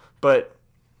 But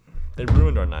they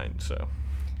ruined our night, so.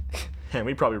 And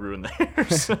we probably ruined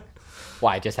theirs.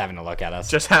 Why? Just having to look at us.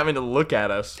 Just having to look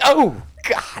at us. Oh,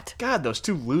 God. God, those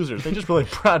two losers. They just really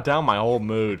brought down my whole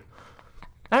mood.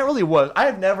 That really was. I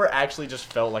have never actually just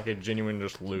felt like a genuine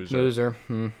just loser. Loser.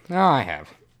 No, I have.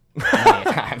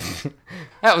 Many times.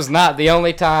 That was not the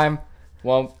only time.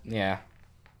 Well, yeah.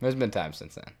 There's been times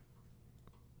since then.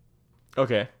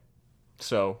 Okay.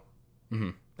 So,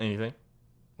 anything?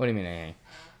 What do you mean anything?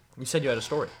 You said you had a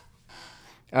story.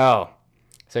 Oh.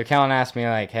 So Kellen asked me,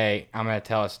 like, hey, I'm going to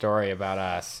tell a story about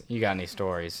us. You got any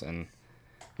stories? And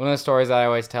one of the stories I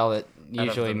always tell that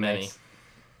usually makes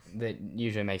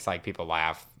like people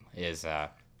laugh is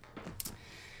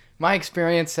my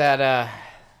experience at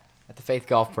the Faith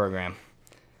Golf Program.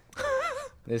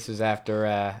 This was after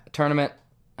a tournament.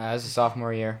 It was a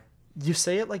sophomore year. You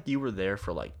say it like you were there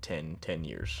for like 10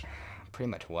 years. Pretty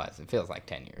much was. It feels like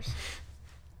 10 years.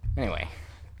 Anyway,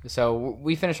 so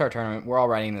we finished our tournament. We're all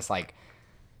riding this like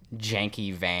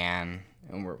janky van,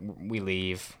 and we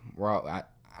leave. We're all, I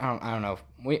don't know.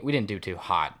 We didn't do too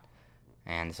hot,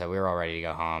 and so we were all ready to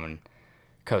go home. And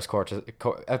coach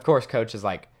is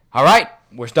like, all right,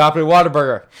 we're stopping at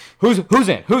Whataburger. Who's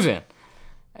in? Who's in?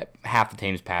 Half the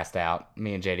team's passed out.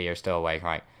 Me and JD are still awake.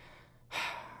 Like,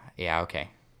 yeah, okay,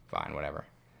 fine, whatever.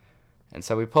 And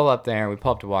so we pull up there. We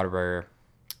pull up to Whataburger.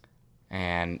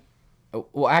 And,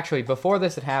 well, actually, before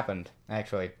this had happened,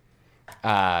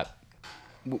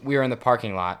 we were in the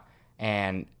parking lot.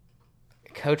 And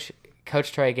Coach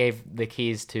Trey gave the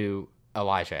keys to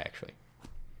Elijah, actually.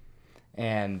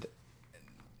 And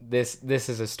this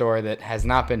is a story that has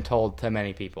not been told to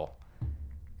many people.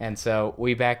 And so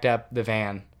we backed up the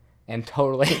van and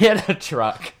totally hit a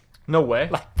truck. No way.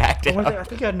 Like, backed it up. I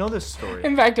think I know this story.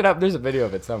 And backed it up. There's a video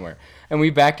of it somewhere. And we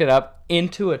backed it up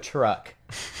into a truck.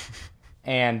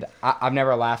 And I've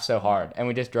never laughed so hard. And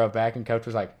we just drove back, and Coach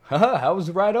was like, haha, how was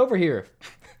the ride over here?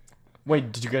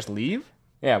 Wait, did you guys leave?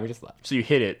 Yeah, we just left. So you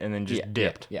hit it and then just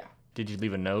dipped? Yeah. Did you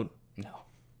leave a note? No.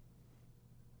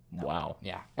 Wow.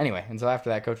 Yeah. Anyway, and so after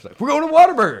that, Coach was like, we're going to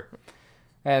Whataburger.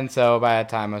 And so by that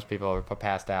time, most people were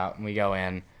passed out, and we go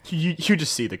in. You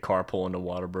just see the car pull into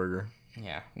Whataburger.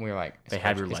 Yeah. We were like, they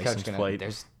have your license plate.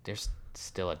 There's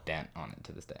still a dent on it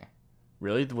to this day.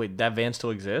 Really? Wait, that van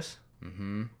still exists?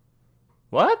 Mm-hmm.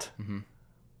 What? Mm-hmm.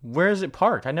 Where is it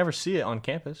parked? I never see it on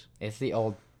campus. It's the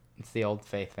old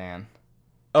Faith van.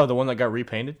 Oh, the one that got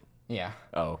repainted? Yeah.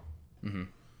 Oh. Mm-hmm.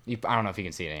 I don't know if you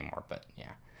can see it anymore, but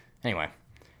yeah. Anyway.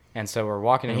 And so we're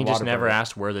walking in. And he just never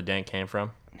asked where the dent came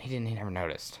from? He never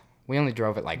noticed. We only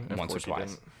drove it like once or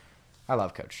twice. I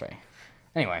love Coach Trey.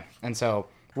 Anyway, and so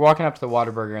we're walking up to the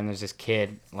Whataburger, and there's this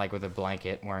kid like with a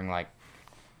blanket wearing like,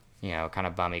 you know, kind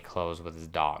of bummy clothes with his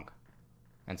dog.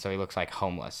 And so he looks like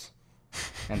homeless.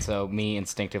 And so me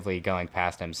instinctively going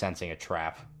past him, sensing a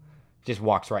trap, just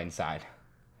walks right inside.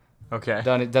 Okay.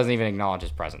 Doesn't even acknowledge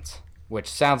his presence, which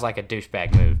sounds like a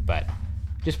douchebag move, but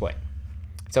just wait.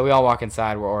 So we all walk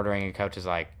inside, we're ordering, and Coach is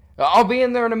like, I'll be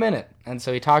in there in a minute. And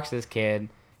so he talks to this kid,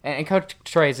 and Coach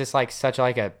Trey is just like such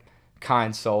like a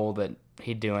kind soul that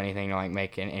he'd do anything to like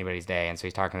make anybody's day. And so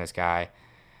he's talking to this guy,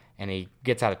 and he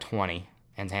gets out a 20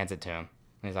 and hands it to him.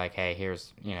 And he's like, hey,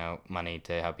 here's, you know, money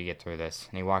to help you get through this.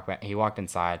 And he walked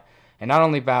inside, and not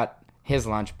only bought his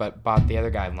lunch, but bought the other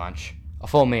guy lunch, a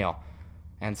full meal.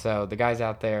 And so the guy's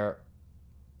out there,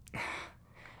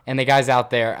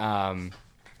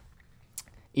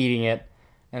 eating it.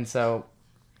 And so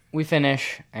we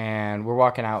finish, and we're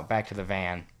walking out back to the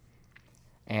van,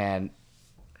 and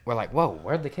we're like, whoa,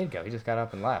 where'd the kid go? He just got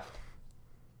up and left.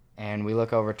 And we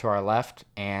look over to our left,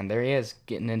 and there he is,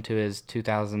 getting into his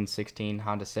 2016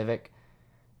 Honda Civic,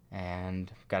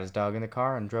 and got his dog in the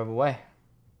car and drove away.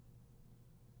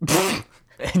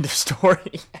 End of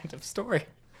story. End of story.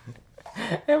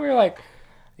 And we were like,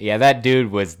 yeah, that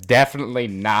dude was definitely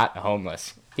not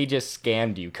homeless. He just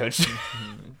scammed you, Coach.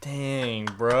 Dang,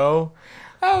 bro.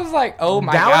 I was like, oh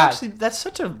my god. Actually, that's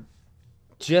such a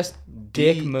just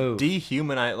dick move.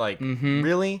 Dehumanize, like,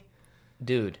 really?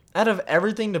 Dude. Out of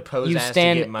everything to pose as to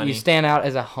get money. You stand out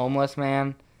as a homeless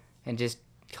man and just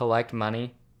collect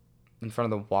money in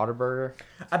front of the Whataburger.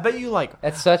 I bet you like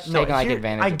It's such taking like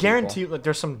advantage. I of guarantee people. you, like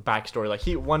there's some backstory. Like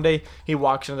one day he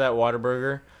walks into that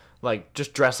Whataburger, like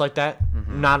just dressed like that,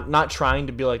 not trying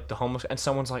to be like the homeless, and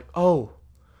someone's like, "Oh,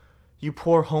 you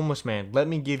poor homeless man, let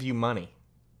me give you money,"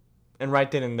 and right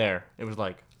then and there, it was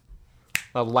like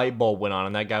a light bulb went on,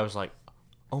 and that guy was like,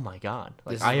 "Oh my God,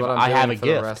 like, This is what I I'm have doing a for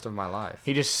gift." the rest of my life.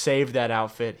 He just saved that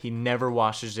outfit. He never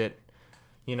washes it.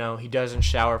 You know, he doesn't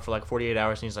shower for like 48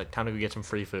 hours, and he's like, time to go get some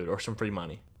free food or some free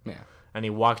money. Yeah. And he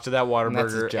walks to that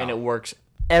that's his Whataburger, job. and it works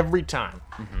every time.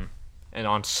 Mm-hmm. And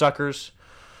on suckers,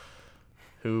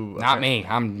 who... Not me.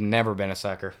 I've never been a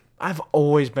sucker. I've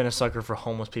always been a sucker for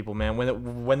homeless people, man.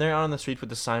 When they're out on the streets with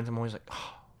the signs, I'm always like,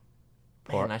 oh,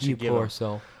 man, I should give them.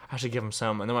 soul. I should give them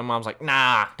some. And then my mom's like,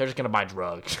 nah, they're just going to buy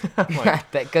drugs. I'm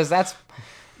like, Because that's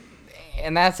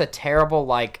a terrible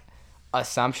like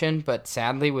assumption, but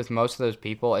sadly with most of those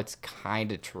people it's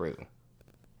kind of true,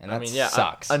 and that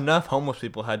sucks. Enough homeless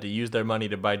people had to use their money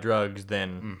to buy drugs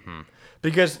then,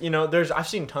 because I've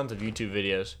seen tons of YouTube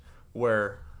videos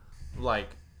where like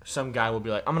some guy will be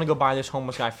like, I'm gonna go buy this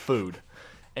homeless guy food,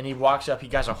 and he walks up, he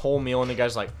gets a whole meal, and the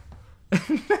guy's like,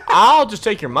 I'll just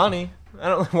take your money, I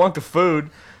don't really want the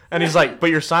food, and he's like, but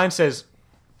your sign says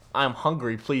I'm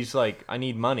hungry, please, like I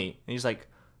need money, and he's like,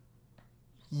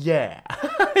 yeah.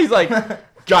 He's like,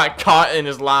 got caught in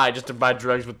his lie just to buy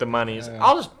drugs with the money. He's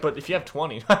like, but if you have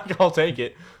 20, I'll take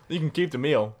it. You can keep the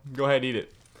meal. Go ahead, eat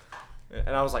it.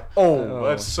 And I was like,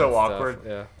 that's so awkward. Tough.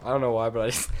 Yeah. I don't know why,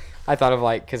 but I thought of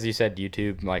like, because you said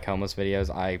YouTube, like homeless videos,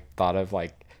 I thought of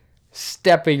like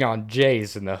stepping on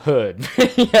Jays in the hood. Do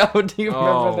you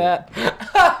remember that?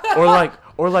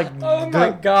 or like, oh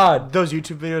my God. Those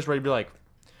YouTube videos where you'd be like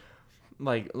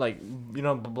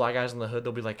black guys in the hood,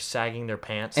 they'll be like sagging their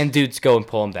pants, And dudes go and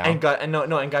pull them down. and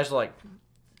guys are like,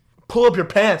 pull up your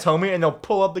pants, homie, and they'll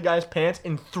pull up the guy's pants,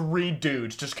 and 3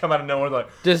 dudes just come out of nowhere like,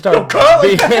 just start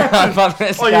Carly! beating up on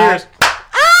this All you guy. hear is,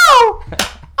 ow!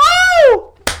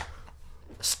 Ow!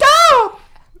 Stop!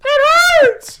 It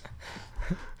hurts!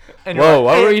 And you're Whoa, like,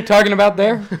 what "Hey." were you talking about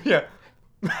there? Yeah.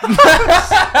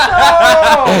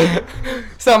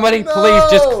 Somebody please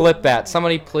just clip that.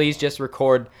 Somebody please just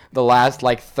record the last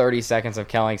like 30 seconds of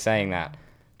Kelly saying that.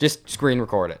 Just screen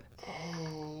record it.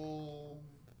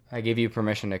 I give you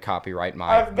permission to copyright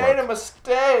my work.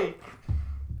 mistake.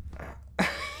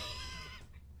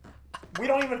 We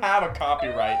don't even have a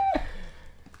copyright.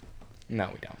 No,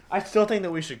 we don't. I still think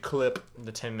that we should clip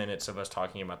the 10 minutes of us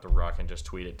talking about The Rock and just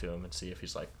tweet it to him and see if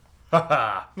he's like,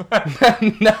 ha ha.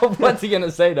 No, what's he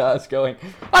gonna say to us? Going,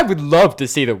 I would love to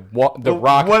see the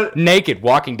Rock naked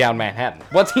walking down Manhattan.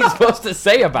 What's he supposed to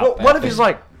say about that? What if he's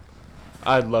like,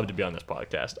 I'd love to be on this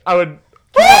podcast. I would.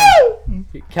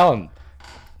 Kellen,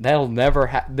 that'll never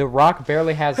happen. The Rock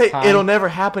barely has Hey, time. it'll never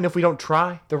happen if we don't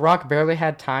try. The Rock barely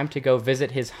had time to go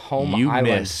visit his home island.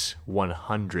 You miss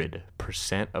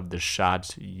 100% of the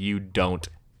shots you don't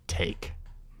take.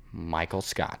 Michael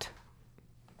Scott.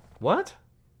 What?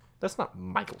 That's not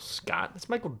Michael Scott. That's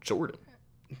Michael Jordan.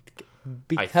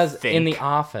 Because in The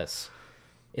Office,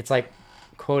 it's like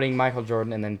quoting Michael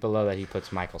Jordan, and then below that he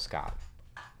puts Michael Scott.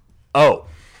 Oh.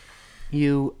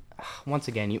 You, once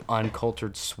again, you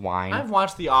uncultured swine. I've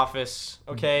watched The Office,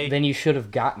 okay? Then you should have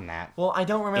gotten that. Well, I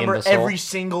don't remember Imbecile. every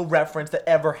single reference that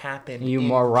ever happened. You in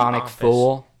moronic The Office.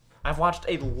 fool. I've watched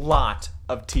a lot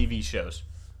of TV shows.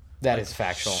 That is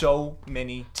factual. So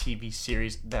many TV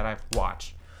series that I've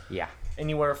watched. Yeah.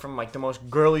 Anywhere from like the most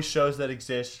girly shows that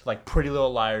exist, like Pretty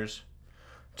Little Liars,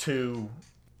 to,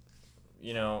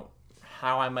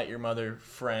 How I Met Your Mother,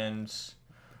 Friends,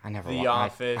 I never The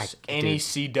Office, any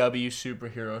CW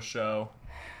superhero show.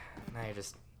 Now you're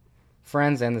just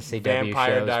Friends and the CW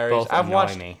Vampire shows Diaries. both I've annoy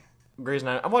watched me. Grey's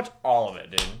Anatomy. I've watched all of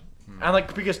it, dude. I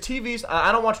like because TVs.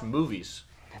 I don't watch movies.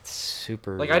 That's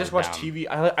super. Like I just watch dumb. TV.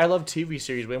 I love TV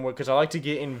series way more because I like to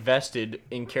get invested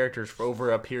in characters for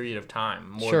over a period of time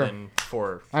more than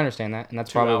for. I understand that, and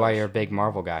that's 2 probably why hours. you're a big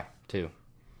Marvel guy too.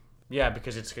 Yeah,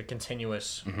 because it's a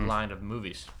continuous line of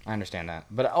movies. I understand that,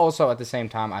 but also at the same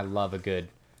time, I love a good.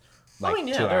 Like, 2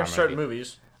 there hour are certain movie.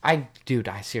 movies. I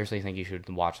seriously think you should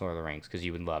watch Lord of the Rings because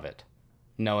you would love it,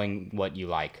 knowing what you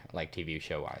like TV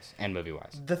show wise and movie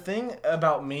wise. The thing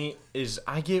about me is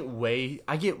I get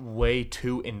way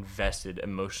too invested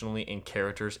emotionally in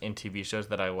characters in TV shows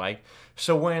that I like.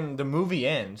 So when the movie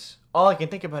ends, all I can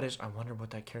think about is I wonder what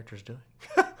that character's doing.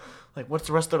 Like, what's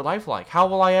the rest of their life like? How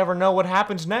will I ever know what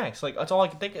happens next? Like, that's all I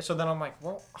can think of. So then I'm like,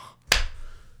 well,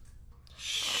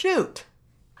 shoot.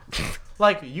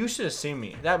 Like, you should have seen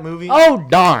me. That movie. Oh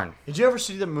darn! Did you ever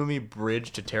see the movie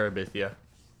Bridge to Terabithia?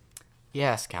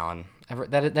 Yes, Callan.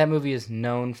 That movie is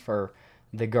known for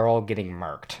the girl getting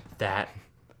murked. That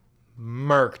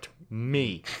murked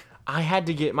me. I had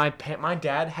to get my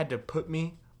dad had to put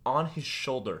me on his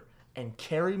shoulder and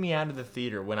carry me out of the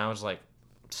theater when I was like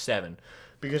 7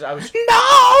 because I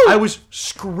was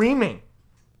screaming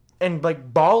and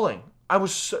like bawling. It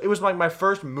was like my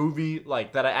first movie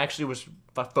like that I actually was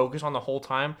focused on the whole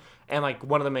time, and like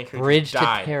one of the main characters Bridge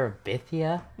died. to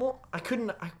Terabithia? Well, I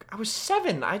couldn't. I was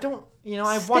 7. I don't.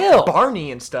 I Still. watched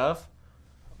Barney and stuff.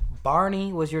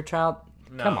 Barney was your child?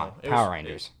 No, Come on, Power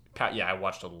Rangers. Yeah, I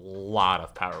watched a lot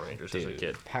of Power Rangers as a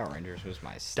kid. Power Rangers was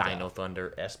my stuff. Dino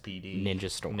Thunder, SPD,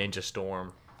 Ninja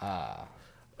Storm.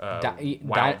 Wild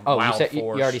you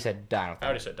Force. already said Dino I Thunder.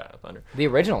 already said Dino Thunder. The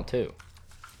original too.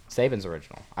 Saban's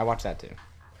original. I watched that too.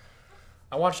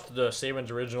 I watched the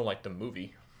Saban's original, like the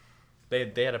movie. They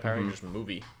had a Power Rangers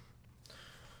movie.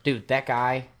 Dude, that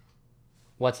guy.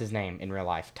 What's his name in real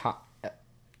life? Tom.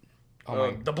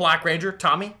 The Black Ranger,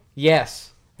 Tommy,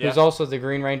 Yes. Yeah. Who's also the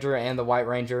Green Ranger and the White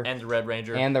Ranger and the Red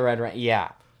Ranger, and the Red Ranger.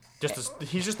 Yeah.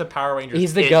 he's just the Power Ranger.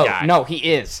 He's the GOAT. No,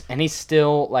 he is. And he's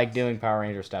still like doing Power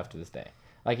Ranger stuff to this day.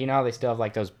 Like, you know how they still have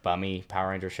like those bummy Power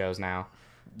Ranger shows now?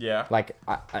 Yeah. Like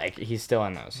he's still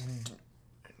in those.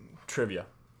 Trivia.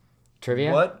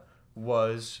 What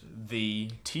was the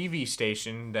TV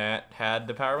station that had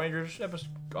the Power Rangers episode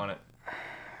on it?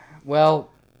 Well,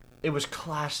 it was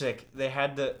classic. They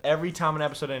had every time an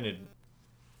episode ended.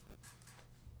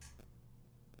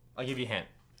 I'll give you a hint.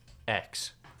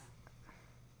 X.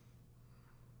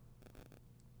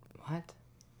 what?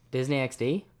 Disney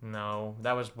XD? No,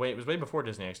 it was way before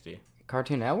Disney XD.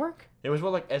 Cartoon Network? It was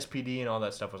what like SPD and all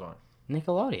that stuff was on.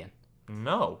 Nickelodeon.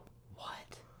 No.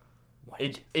 What?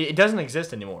 It doesn't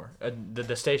exist anymore.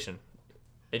 The station.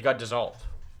 It got dissolved.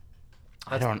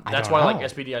 That's why like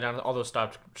SPD all those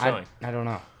stopped showing. I don't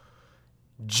know.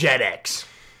 Jetix.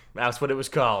 That's what it was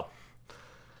called.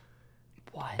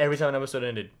 What? Every time an episode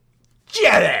ended.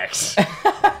 Jetix.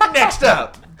 Next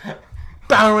up.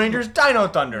 Power Rangers Dino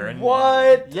Thunder. And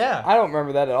What? Yeah. I don't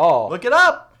remember that at all. Look it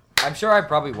up. I'm sure I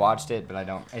probably watched it, but I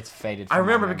don't. It's faded. I From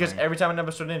remember my because memory. every time an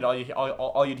episode ended,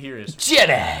 all you'd hear is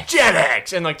Jetix.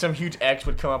 Jetix, and like some huge X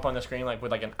would come up on the screen, like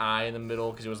with like an eye in the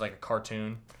middle, because it was like a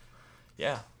cartoon.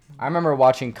 Yeah. I remember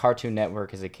watching Cartoon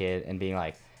Network as a kid and being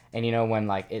like, and you know when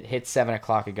like it hits 7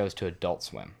 o'clock, it goes to Adult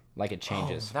Swim, like it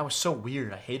changes. Oh, that was so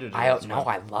weird. I hated it.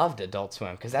 I loved Adult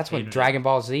Swim because that's when Dragon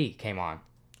Ball Z came on.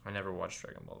 I never watched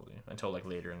Dragon Ball Z until like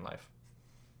later in life.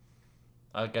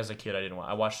 Like as a kid, I didn't watch.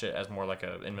 I watched it as more like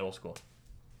in middle school.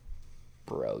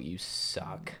 Bro, you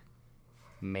suck.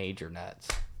 Major nuts.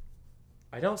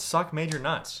 I don't suck major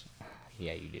nuts.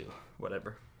 Yeah, you do.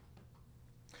 Whatever.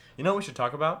 You know what we should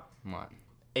talk about? What?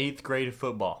 8th grade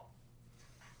football.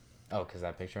 Oh, because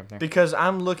that picture up there? Because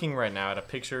I'm looking right now at a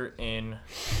picture in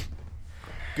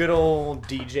good old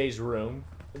DJ's room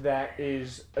that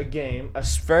is a game, a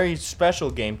very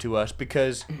special game to us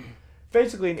because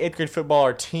basically in 8th grade football,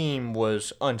 our team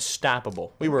was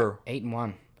unstoppable. We were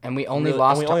 8-1. And we only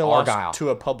lost to Argyle. Lost to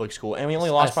a public school. And we only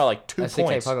lost by like 2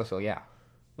 points. public school, yeah.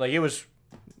 Like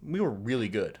we were really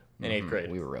good in 8th grade.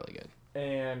 We were really good.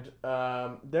 And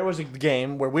there was a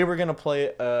game where we were going to play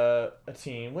a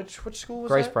team. Which school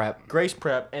was Grace that? Prep. Grace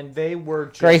Prep. And they were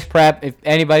just... Grace Prep, if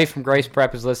anybody from Grace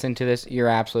Prep is listening to this, you're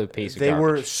an absolute piece of garbage. They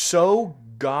were so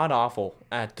god-awful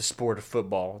at the sport of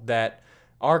football that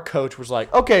our coach was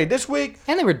like, okay, this week...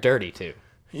 And they were dirty, too.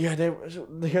 Yeah,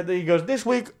 he goes, this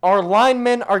week our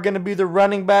linemen are going to be the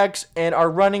running backs, and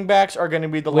our running backs are going to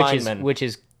be the linemen. Which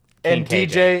is and King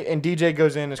KJ. DJ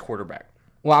goes in as quarterback.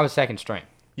 Well, I was second string.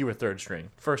 You were 3rd string.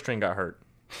 1st string got hurt.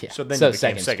 Yeah. So then you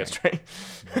became second string.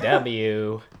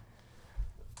 W.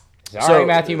 Sorry,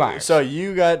 Matthew Myers. So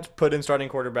you got put in starting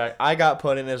quarterback. I got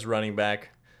put in as running back.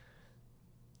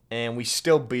 And we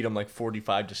still beat them like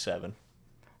 45-7.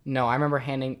 No, I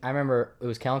remember it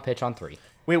was Kellen pitch on 3.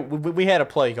 We had a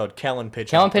play called Kellen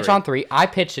pitch. Kellen pitch on 3. I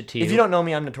pitched it to you. If you don't know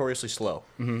me, I'm notoriously slow.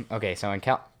 Mm-hmm. Okay, so I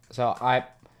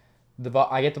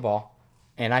get the ball,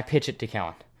 and I pitch it to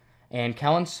Kellen, and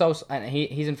Kellen's and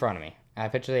he's in front of me. And I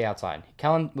pitch it to the outside.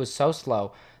 Kellen was so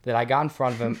slow that I got in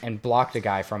front of him and blocked a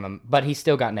guy from him, but he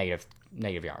still got negative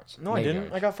yards. No, I didn't.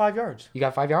 Yards. I got 5 yards. You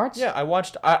got 5 yards? Yeah, I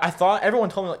watched. I thought everyone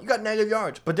told me like you got negative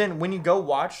yards, but then when you go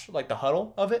watch like the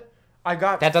huddle of it, I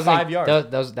got 5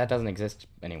 yards. That doesn't exist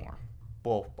anymore.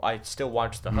 Well, I still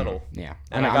watched the huddle. Yeah,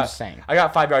 and I'm just saying. I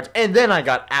got 5 yards, and then I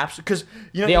got because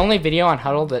the only video on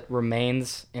huddle that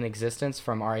remains in existence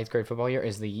from our 8th grade football year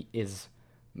is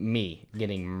me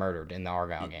getting murdered in the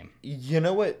Argyle game. You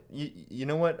know what? You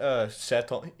know what? Seth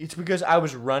told me? It's because I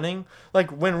was running.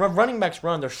 Like when running backs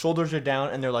run, their shoulders are down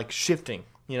and they're like shifting.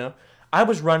 You know, I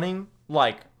was running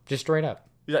like just straight up.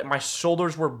 Like, my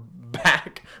shoulders were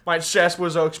back. My chest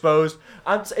was exposed.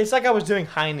 It's like I was doing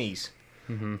high knees.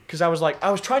 Because I was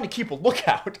trying to keep a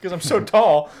lookout because I'm so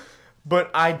tall.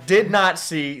 But I did not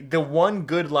see the one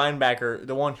good linebacker,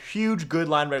 the one huge good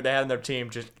linebacker they had on their team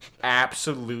just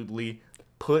absolutely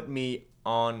put me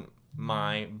on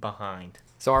my behind.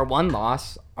 So our one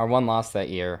loss that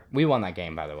year, we won that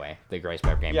game, by the way, the Grace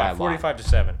Pepper game. Yeah,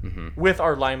 45-7, with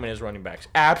our linemen as running backs,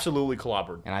 absolutely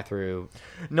clobbered. And I threw.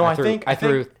 No, I think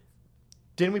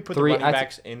Didn't we put three, the running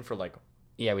backs in for like?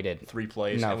 Yeah, we did 3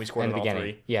 plays, and we scored in all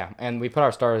 3. Yeah, and we put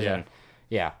our starters in.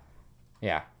 Yeah,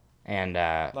 and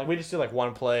like we just did like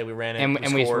 1 play, we ran it,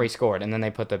 and we scored, and then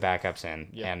they put the backups in,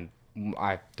 and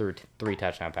I threw 3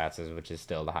 touchdown passes, which is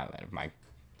still the highlight of my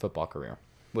football career,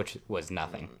 which was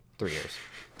nothing. 3 years.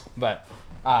 But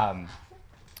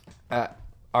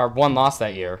our one loss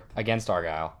that year against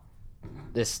Argyle,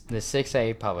 this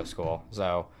 6A public school.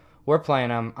 So we're playing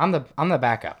them. I'm the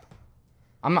backup.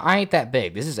 I ain't that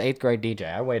big. This is 8th grade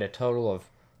DJ. I weighed a total of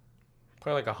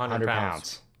probably like 100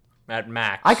 pounds at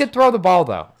max. I could throw the ball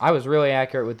though. I was really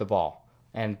accurate with the ball,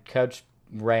 and Coach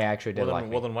Ray actually did like me.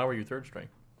 Well, then why were you 3rd string?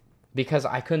 Because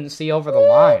I couldn't see over the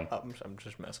line. I'm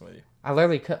just messing with you. I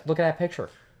literally look at that picture.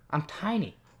 I'm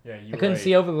tiny. Yeah, I couldn't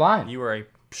see over the line. You were a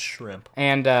shrimp.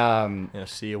 And in a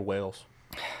sea of whales.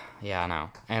 Yeah, I know.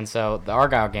 And so the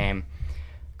Argyle game,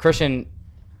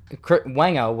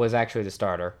 Wango was actually the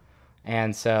starter,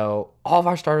 and so all of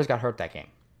our starters got hurt that game.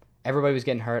 Everybody was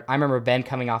getting hurt. I remember Ben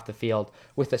coming off the field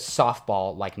with a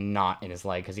softball like knot in his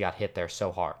leg because he got hit there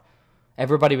so hard.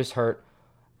 Everybody was hurt,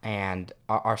 and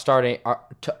we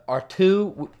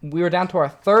were down to our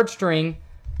 3rd string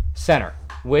center,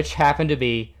 which happened to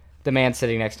be the man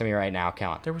sitting next to me right now,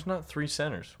 Kellen. There was not 3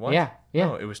 centers. What? Yeah.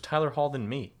 No, it was Tyler Hall and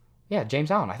me. Yeah,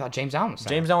 James Allen. I thought James Allen was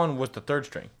center. James Allen was the 3rd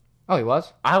string. Oh, he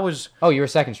was? I was... Oh, you were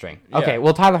 2nd string. Yeah. Okay,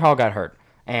 well, Tyler Hall got hurt.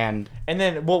 And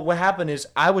then what happened is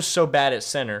I was so bad at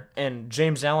center, and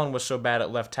James Allen was so bad at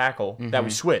left tackle that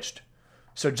we switched.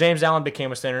 So James Allen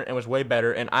became a center and was way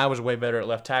better, and I was way better at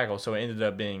left tackle, so it ended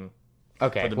up being...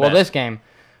 Okay, well, this game...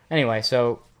 Anyway,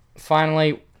 so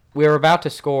finally, we were about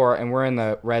to score, and we're in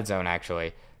the red zone,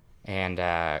 actually.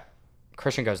 And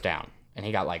Christian goes down, and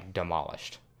he got, like,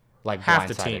 demolished. Like, half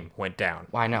the team went down.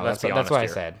 Well, I know. That's what I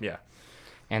said. Yeah.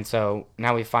 And so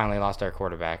now we finally lost our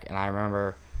quarterback, and I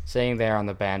remember sitting there on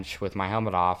the bench with my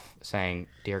helmet off saying,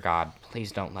 "Dear God,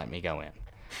 please don't let me go in."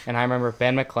 And I remember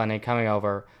Ben McClendon coming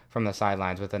over from the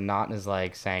sidelines with a knot in his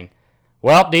leg saying,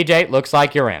 "Well, DJ, looks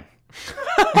like you're in."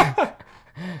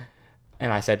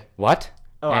 And I said, "What?"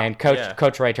 And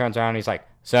Coach Ray turns around and he's like,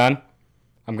 "Son,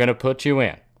 I'm going to put you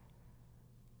in.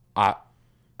 I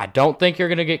don't think you're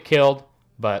going to get killed,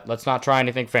 but let's not try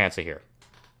anything fancy here."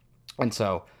 And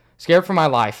so, scared for my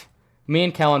life, me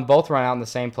and Kellen both run out in the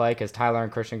same play because Tyler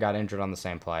and Christian got injured on the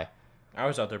same play. I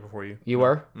was out there before you. You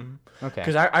were? Mm-hmm. Okay.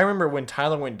 Because I remember when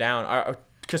Tyler went down,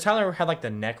 because Tyler had like the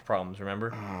neck problems,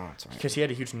 remember? Oh, that's right. Because he had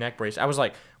a huge neck brace. I was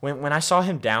like, when I saw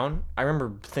him down, I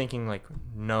remember thinking like,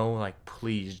 no, like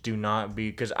please do not be,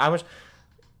 because I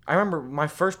remember my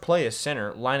first play as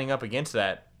center lining up against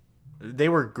that, they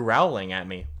were growling at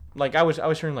me. Like I was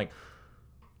hearing like,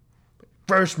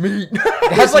 fresh meat.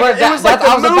 It was like I was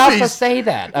about to say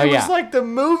that. Oh, it was like the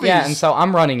movies. Yeah, and so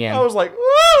I'm running in. I was like,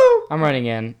 woo! I'm running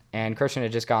in, and Christian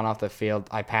had just gone off the field.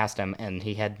 I passed him, and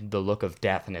he had the look of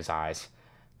death in his eyes.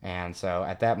 And so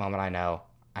at that moment,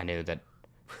 I knew that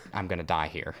I'm going to die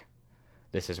here.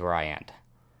 This is where I end.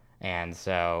 And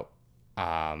so,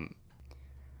 at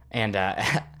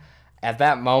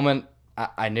that moment,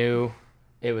 I knew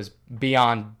it was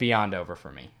beyond over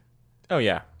for me. Oh,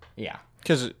 yeah. Yeah.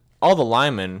 Because all the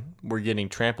linemen were getting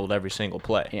trampled every single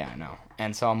play. Yeah, I know.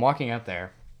 And so I'm walking up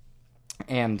there,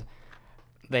 and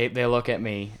they look at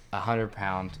me,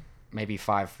 100-pound, maybe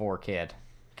 5'4" kid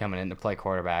coming in to play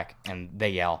quarterback, and they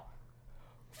yell,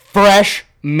 "Fresh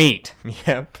meat."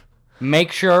 Yep.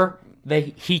 Make sure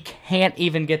he can't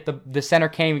even get the center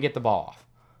can't even get the ball off.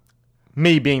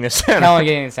 Me being the center. Kellen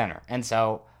getting the center. And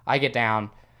so I get down,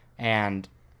 and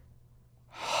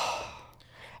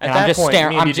at that point,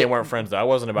 me and DJ weren't friends, though. I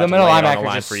wasn't about to lay it on the line for you. The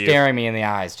middle linebacker just staring me in the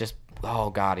eyes. Just, oh,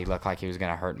 God, he looked like he was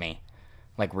going to hurt me.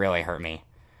 Like, really hurt me.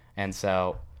 And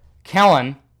so,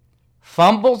 Kellen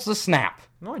fumbles the snap.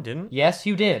 No, I didn't. Yes,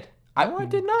 you did. No, I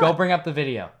did not. Go bring up the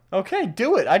video. Okay,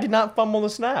 do it. I did not fumble the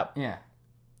snap. Yeah.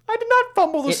 I did not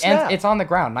fumble the snap. It's on the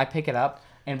ground, and I pick it up.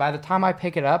 And by the time I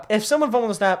pick it up... If someone fumbled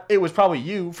the snap, it was probably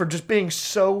you for just being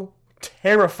so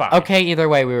terrified. Okay, either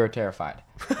way, we were terrified.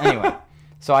 Anyway,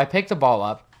 so I picked the ball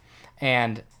up,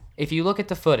 and if you look at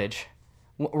the footage,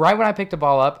 right when I picked the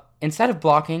ball up, instead of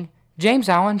blocking, James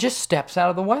Allen just steps out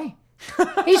of the way.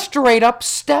 He straight up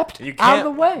stepped out of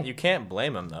the way. You can't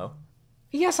blame him, though.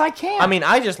 Yes, I can. I mean,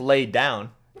 I just laid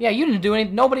down. Yeah, you didn't do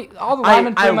anything. Nobody, all the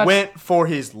linemen pretty much. I went for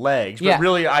his legs, but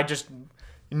really I just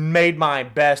made my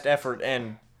best effort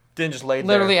and then just laid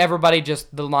Literally there. everybody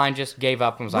the line just gave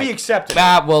up and was like, we accepted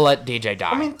it. We'll let DJ die.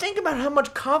 I mean, think about how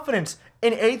much confidence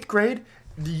in 8th grade,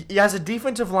 as a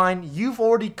defensive line, you've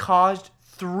already caused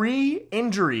 3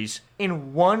 injuries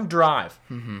in one drive.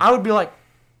 Mm-hmm. I would be like,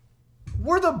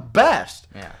 we're the best.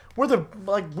 Yeah.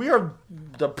 We are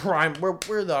the prime.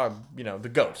 We're the the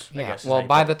goats. Yeah. I guess, well,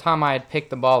 by the time I had picked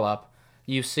the ball up,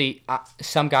 you see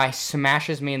some guy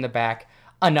smashes me in the back.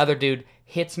 Another dude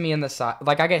hits me in the side.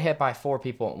 Like I get hit by 4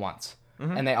 people at once,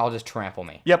 and they all just trample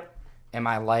me. Yep. And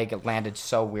my leg landed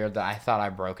so weird that I thought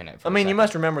I'd broken it. I mean, you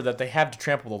must remember that they have to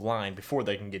trample the line before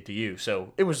they can get to you.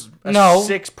 So it was a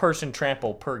 6-person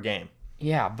trample per game.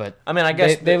 Yeah, but I mean, I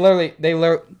guess the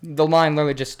line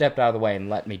literally just stepped out of the way and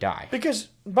let me die. Because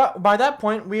by that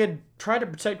point we had tried to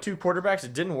protect 2 quarterbacks.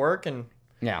 It didn't work, and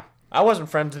yeah, I wasn't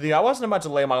friends with you. I wasn't about to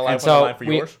lay my life on the line for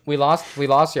yours. We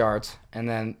lost yards, and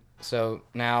then so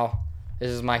now this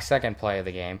is my second play of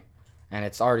the game, and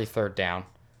it's already 3rd down,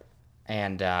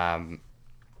 and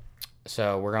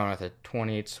so we're going with a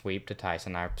 28 sweep to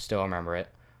Tyson. I still remember it,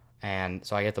 and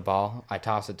so I get the ball, I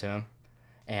toss it to him.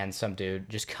 And some dude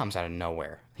just comes out of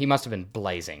nowhere. He must have been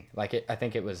blazing. I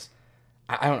think it was,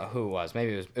 I don't know who it was.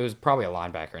 Maybe it was probably a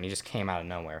linebacker, and he just came out of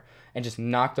nowhere and just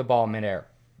knocked the ball midair.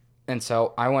 And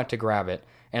so I went to grab it,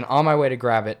 and on my way to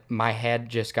grab it, my head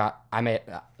just there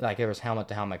was helmet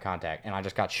to helmet contact, and I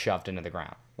just got shoved into the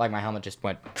ground. Like my helmet just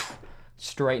went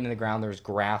straight into the ground. There was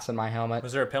grass in my helmet.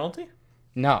 Was there a penalty?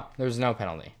 No, there was no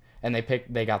penalty, and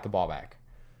they got the ball back.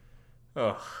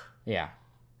 Ugh. Yeah.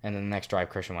 And then the next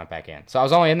drive, Christian went back in. So I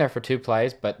was only in there for 2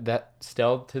 plays, but that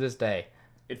still, to this day.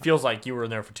 It feels like you were in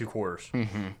there for 2 quarters.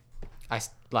 Mm-hmm.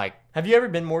 Have you ever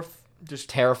been more just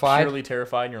terrified? Purely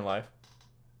terrified in your life?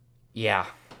 Yeah.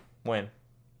 When?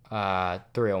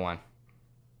 301.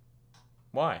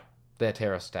 Why? The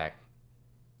terror stack.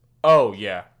 Oh,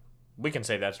 yeah. We can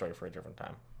save that story for a different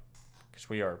time. Because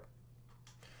we are...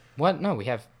 What? No, we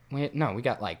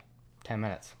got like 10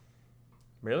 minutes.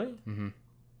 Really? Mm-hmm.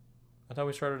 I thought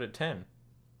we started at 10.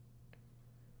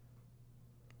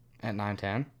 At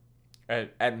 9:10?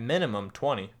 At minimum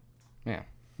 20. Yeah.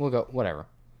 We'll go, whatever.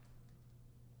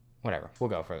 We'll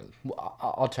go for it.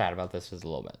 I'll chat about this just a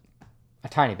little bit. A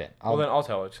tiny bit. Well, then I'll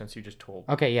tell it since you just told.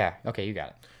 Okay, yeah. Okay, you got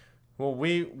it. Well,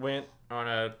 we went on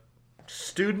a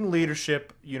student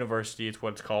leadership university. It's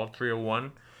what it's called,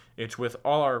 301. It's with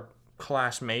all our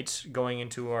classmates we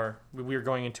were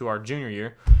going into our junior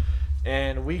year.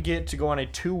 And we get to go on a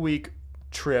 2-week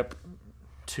trip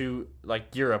to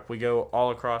Europe. We go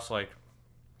all across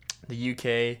the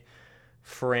UK,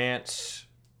 France,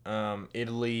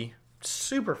 Italy.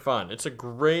 Super fun. It's a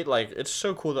great it's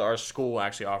so cool that our school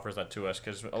actually offers that to us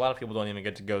because a lot of people don't even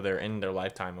get to go there in their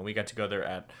lifetime, and we got to go there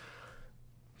at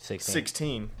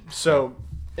 16. So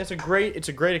it's a great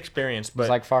experience. But it's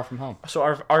like far from home. So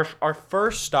our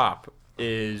first stop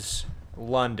is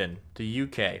London, the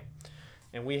UK.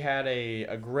 And we had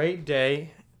a great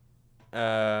day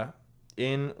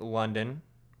in London.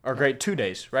 Or great 2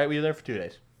 days, right? We were there for 2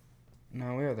 days.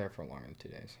 No, we were there for longer than 2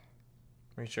 days.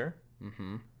 Are you sure?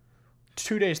 Mm-hmm.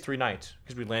 2 days, 3 nights.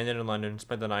 Because we landed in London,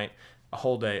 spent the night, a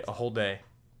whole day,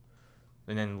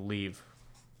 and then leave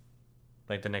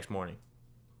the next morning.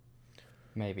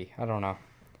 Maybe. I don't know.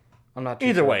 I'm not too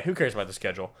Either sure. way, who cares about the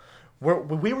schedule?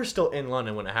 We were still in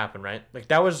London when it happened, right?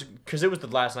 That was because it was the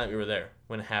last night we were there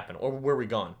when it happened, or were we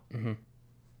gone? Mm-hmm.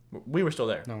 We were still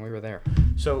there. No, we were there.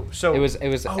 So it was.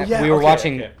 Oh, yeah, we were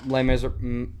watching Les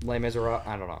Miserables.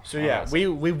 I don't know. So yeah, we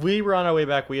were on our way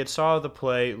back. We had saw the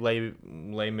play Les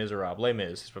Miserables. Les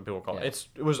Mis is what people call it.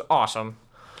 It was awesome.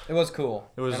 It was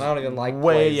cool. It was. And I don't even like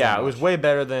way. Yeah, it was way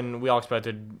better than we all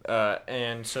expected.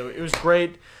 And so it was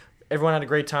great. Everyone had a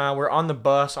great time. We're on the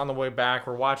bus on the way back.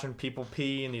 We're watching people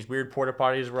pee in these weird porta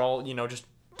potties. We're all, just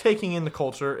taking in the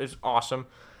culture. It's awesome.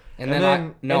 And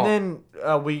then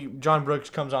John Brooks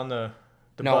comes on the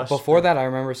bus. No, before that, I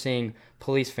remember seeing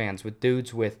police vans with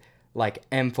dudes with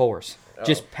M4s,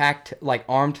 just packed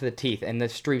armed to the teeth, and the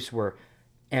streets were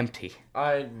empty.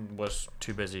 I was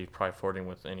too busy probably flirting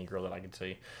with any girl that I could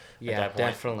see. Yeah,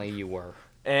 definitely you were.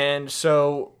 And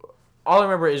so all I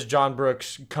remember is John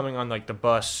Brooks coming on the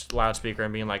bus loudspeaker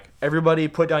and being like, everybody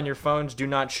put down your phones. Do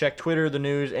not check Twitter, the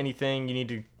news, anything. You need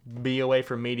to be away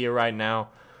from media right now.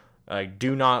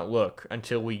 Do not look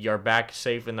until we are back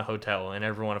safe in the hotel. And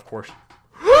everyone, of course,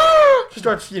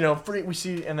 starts, we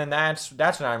see, and then that's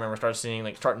when I remember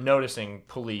start noticing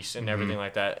police and everything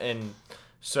like that. And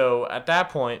so at that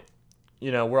point,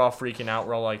 we're all freaking out.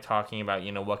 We're all like talking about,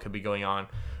 what could be going on.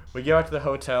 We get back to the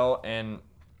hotel and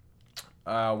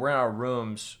we're in our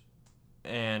rooms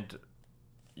and,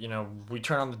 we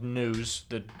turn on the news.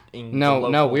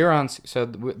 No, we were on. So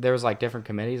there was like different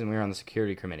committees and we were on the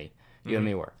security committee. You and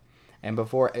me were. And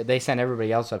before they sent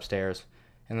everybody else upstairs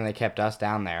and then they kept us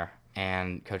down there.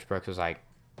 And Coach Brooks was like,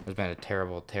 there's been a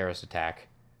terrible terrorist attack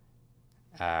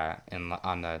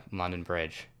on the London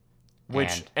Bridge.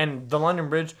 And the London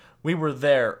Bridge, we were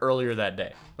there earlier that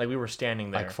day. Like, we were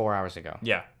standing there. Like 4 hours ago.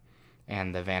 Yeah.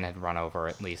 And the van had run over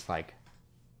at least, I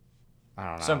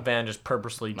don't know. Some van just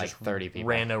purposely like 30 people.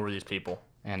 Ran over these people.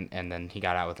 And then he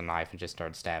got out with a knife and just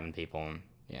started stabbing people. And,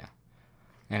 yeah.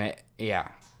 And,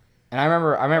 And I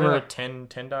remember... Like 10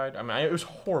 died. I mean, it was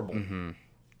horrible. Mm-hmm.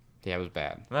 Yeah, it was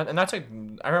bad. And that's like,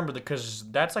 I remember because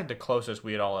that's like the closest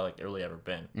we had all like really ever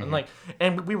been. Mm-hmm.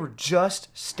 And we were just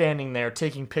standing there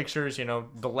taking pictures,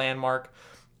 the landmark.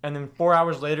 And then 4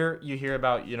 hours later, you hear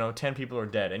about, 10 people are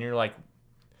dead. And you're like,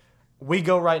 we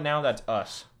go right now, that's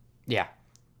us. Yeah.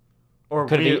 Or it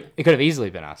could have easily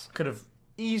been us. Could have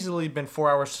easily been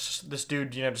 4 hours. This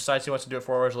dude, decides he wants to do it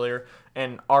 4 hours later,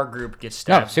 and our group gets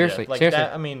stabbed. No, seriously, like seriously.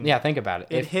 That, I mean, yeah, think about it.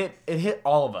 It hit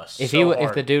all of us. If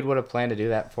the dude would have planned to do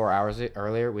that 4 hours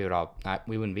earlier, we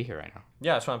wouldn't be here right now.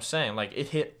 Yeah, that's what I'm saying. Like, it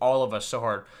hit all of us so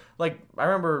hard. Like, I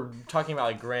remember talking about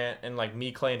like Grant and like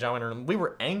me, Clay, and John Winter. We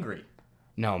were angry.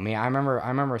 No, me. I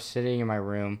remember sitting in my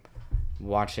room,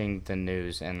 watching the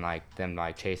news and like them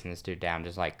like chasing this dude down,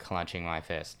 just like clenching my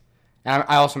fist. And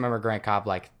I also remember Grant Cobb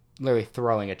like literally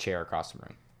throwing a chair across the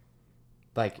room.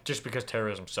 Like, just because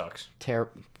terrorism sucks.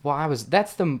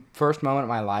 That's the first moment in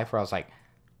my life where I was like,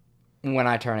 when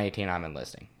I turn 18, I'm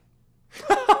enlisting.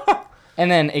 And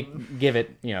then give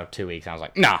it 2 weeks, and I was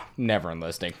like, nah, never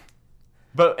enlisting.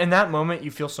 But in that moment,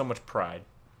 you feel so much pride.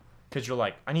 Because you're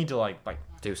like, I need to like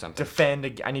do something.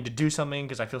 Defend. I need to do something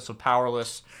because I feel so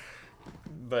powerless.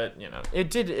 But,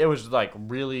 it was like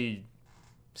really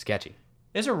sketchy.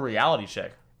 It's a reality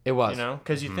check. It was.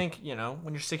 Because you think,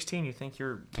 when you're 16, you think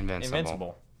you're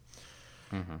invincible.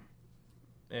 Mm-hmm.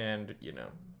 And,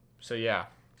 so yeah.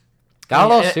 Got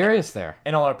a little serious there.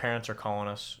 And all our parents are calling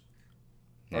us.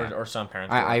 Yeah. Or some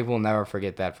parents. I will never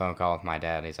forget that phone call with my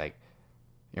dad. He's like,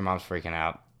 your mom's freaking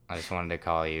out. I just wanted to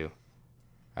call you.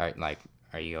 All right, like,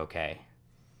 are you okay?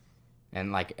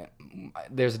 And, like,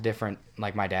 there's a different,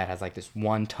 like, my dad has, like, this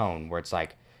one tone where it's,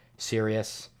 like,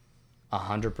 serious,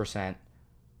 100%,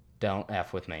 don't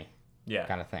F with me. Yeah.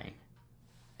 Kind of thing.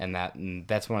 And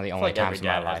that's one of the only times in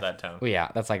my life. Has that tone. Well, yeah,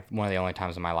 that's, like, one of the only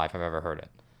times in my life I've ever heard it.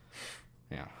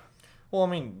 Yeah. Well, I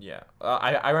mean, yeah.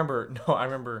 I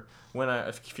remember when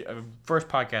first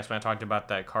podcast when I talked about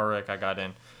that car wreck I got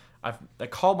in. I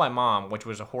called my mom, which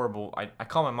was a horrible... I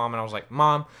called my mom and I was like,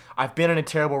 Mom, I've been in a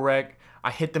terrible wreck.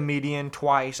 I hit the median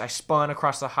twice. I spun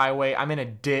across the highway. I'm in a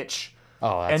ditch.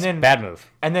 Oh, that's a bad move.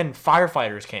 And then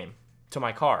firefighters came to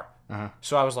my car. Uh-huh.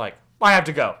 So I was like, I have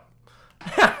to go.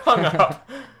 Hung up.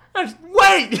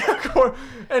 Wait!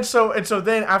 and so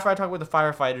then after I talked with the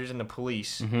firefighters and the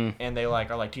police, and they are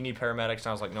like, do you need paramedics? And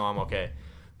I was like, no, I'm okay.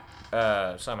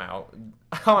 Somehow.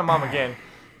 I call my mom again.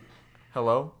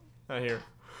 Hello? Not here.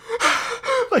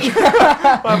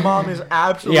 My mom is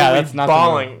absolutely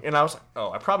bawling, and I was like,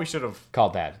 "Oh, I probably should have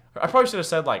called Dad." I probably should have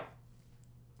said like,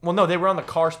 "Well, no, they were on the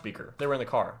car speaker. They were in the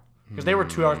car because they were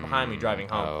 2 hours behind me driving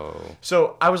home." Oh.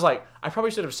 So I was like, I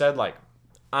probably should have said like,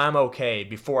 "I'm okay"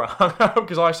 before I hung up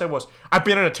because all I said was, "I've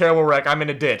been in a terrible wreck. I'm in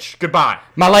a ditch. Goodbye.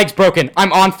 My leg's broken.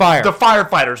 I'm on fire. The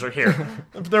firefighters are here."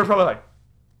 They're probably like,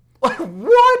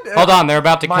 "What?" Hold on, they're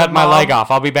about to cut my leg off.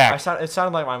 I'll be back. It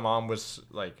sounded like my mom was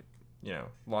like,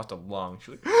 lost a lung.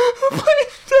 She was like,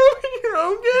 "Please tell me you're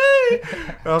okay."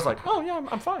 And I was like, "Oh yeah,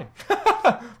 I'm fine."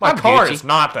 My car is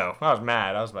not though. I was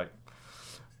mad. I was like,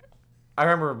 I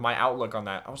remember my outlook on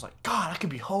that. I was like, God, I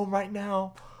could be home right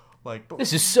now. Like,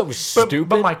 this is so stupid.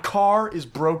 But my car is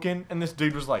broken, and this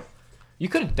dude was like, "You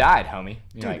could have died, homie."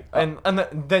 Dude, like, and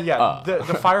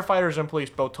the firefighters and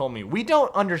police both told me, we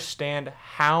don't understand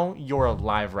how you're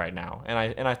alive right now.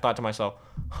 And I thought to myself,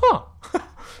 huh,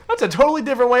 that's a totally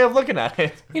different way of looking at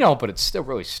it. But it's still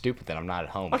really stupid that I'm not at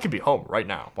home. I could be home right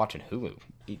now. Watching Hulu,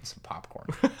 eating some popcorn.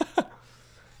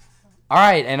 All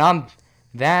right, and on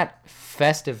that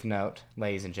festive note,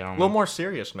 ladies and gentlemen. A little more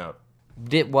serious note.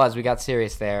 We got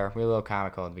serious there. We were a little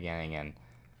comical at the beginning, and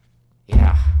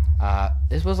yeah.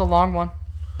 This was a long one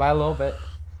by a little bit,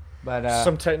 but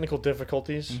some technical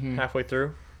difficulties halfway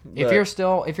through. If you're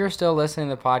still listening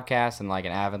to the podcast and like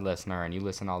an avid listener and you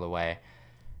listen all the way,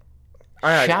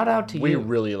 shout out to you. We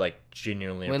really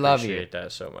genuinely appreciate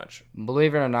that so much.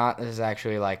 Believe it or not, this is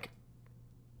actually like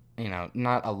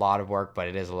not a lot of work, but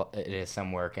it is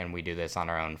some work, and we do this on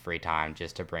our own free time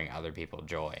just to bring other people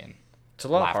joy and it's a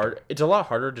lot laughter. hard. It's a lot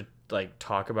harder to like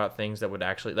talk about things that would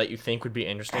actually that you think would be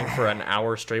interesting for an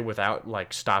hour straight without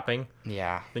like stopping.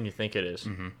 Yeah. Than you think it is.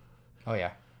 Mm-hmm. Oh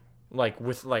yeah. Like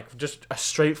with like just a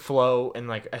straight flow, and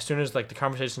like as soon as like the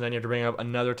conversation's done, you have to bring up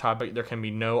another topic. There can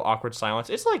be no awkward silence.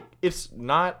 It's like it's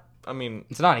not. I mean,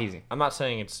 it's not easy. I'm not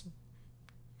saying it's.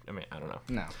 I mean, I don't know.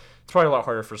 No. It's probably a lot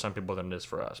harder for some people than it is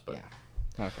for us, but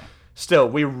yeah. Okay. Still,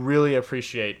 we really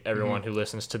appreciate everyone who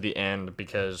listens to the end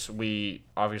because we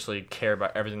obviously care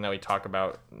about everything that we talk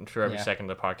about for every second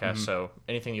of the podcast. So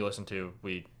anything you listen to,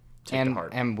 we take to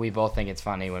heart. And we both think it's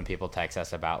funny when people text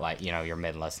us about like you're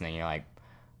mid listening, you're like.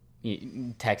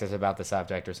 You text us about the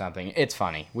subject or something. It's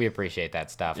funny. We appreciate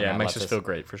that stuff. Yeah, it makes us feel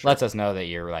great for sure. Lets us know that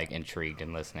you're like intrigued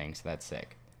and listening, so that's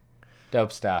sick.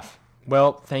 Dope stuff.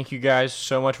 Well, thank you guys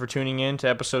so much for tuning in to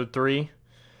episode 3.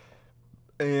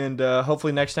 And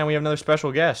hopefully next time we have another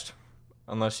special guest.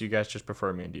 Unless you guys just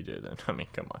prefer me and DJ then. I mean,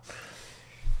 come on.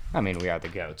 I mean, we are the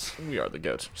goats. We are the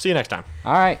goats. See you next time.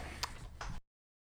 All right.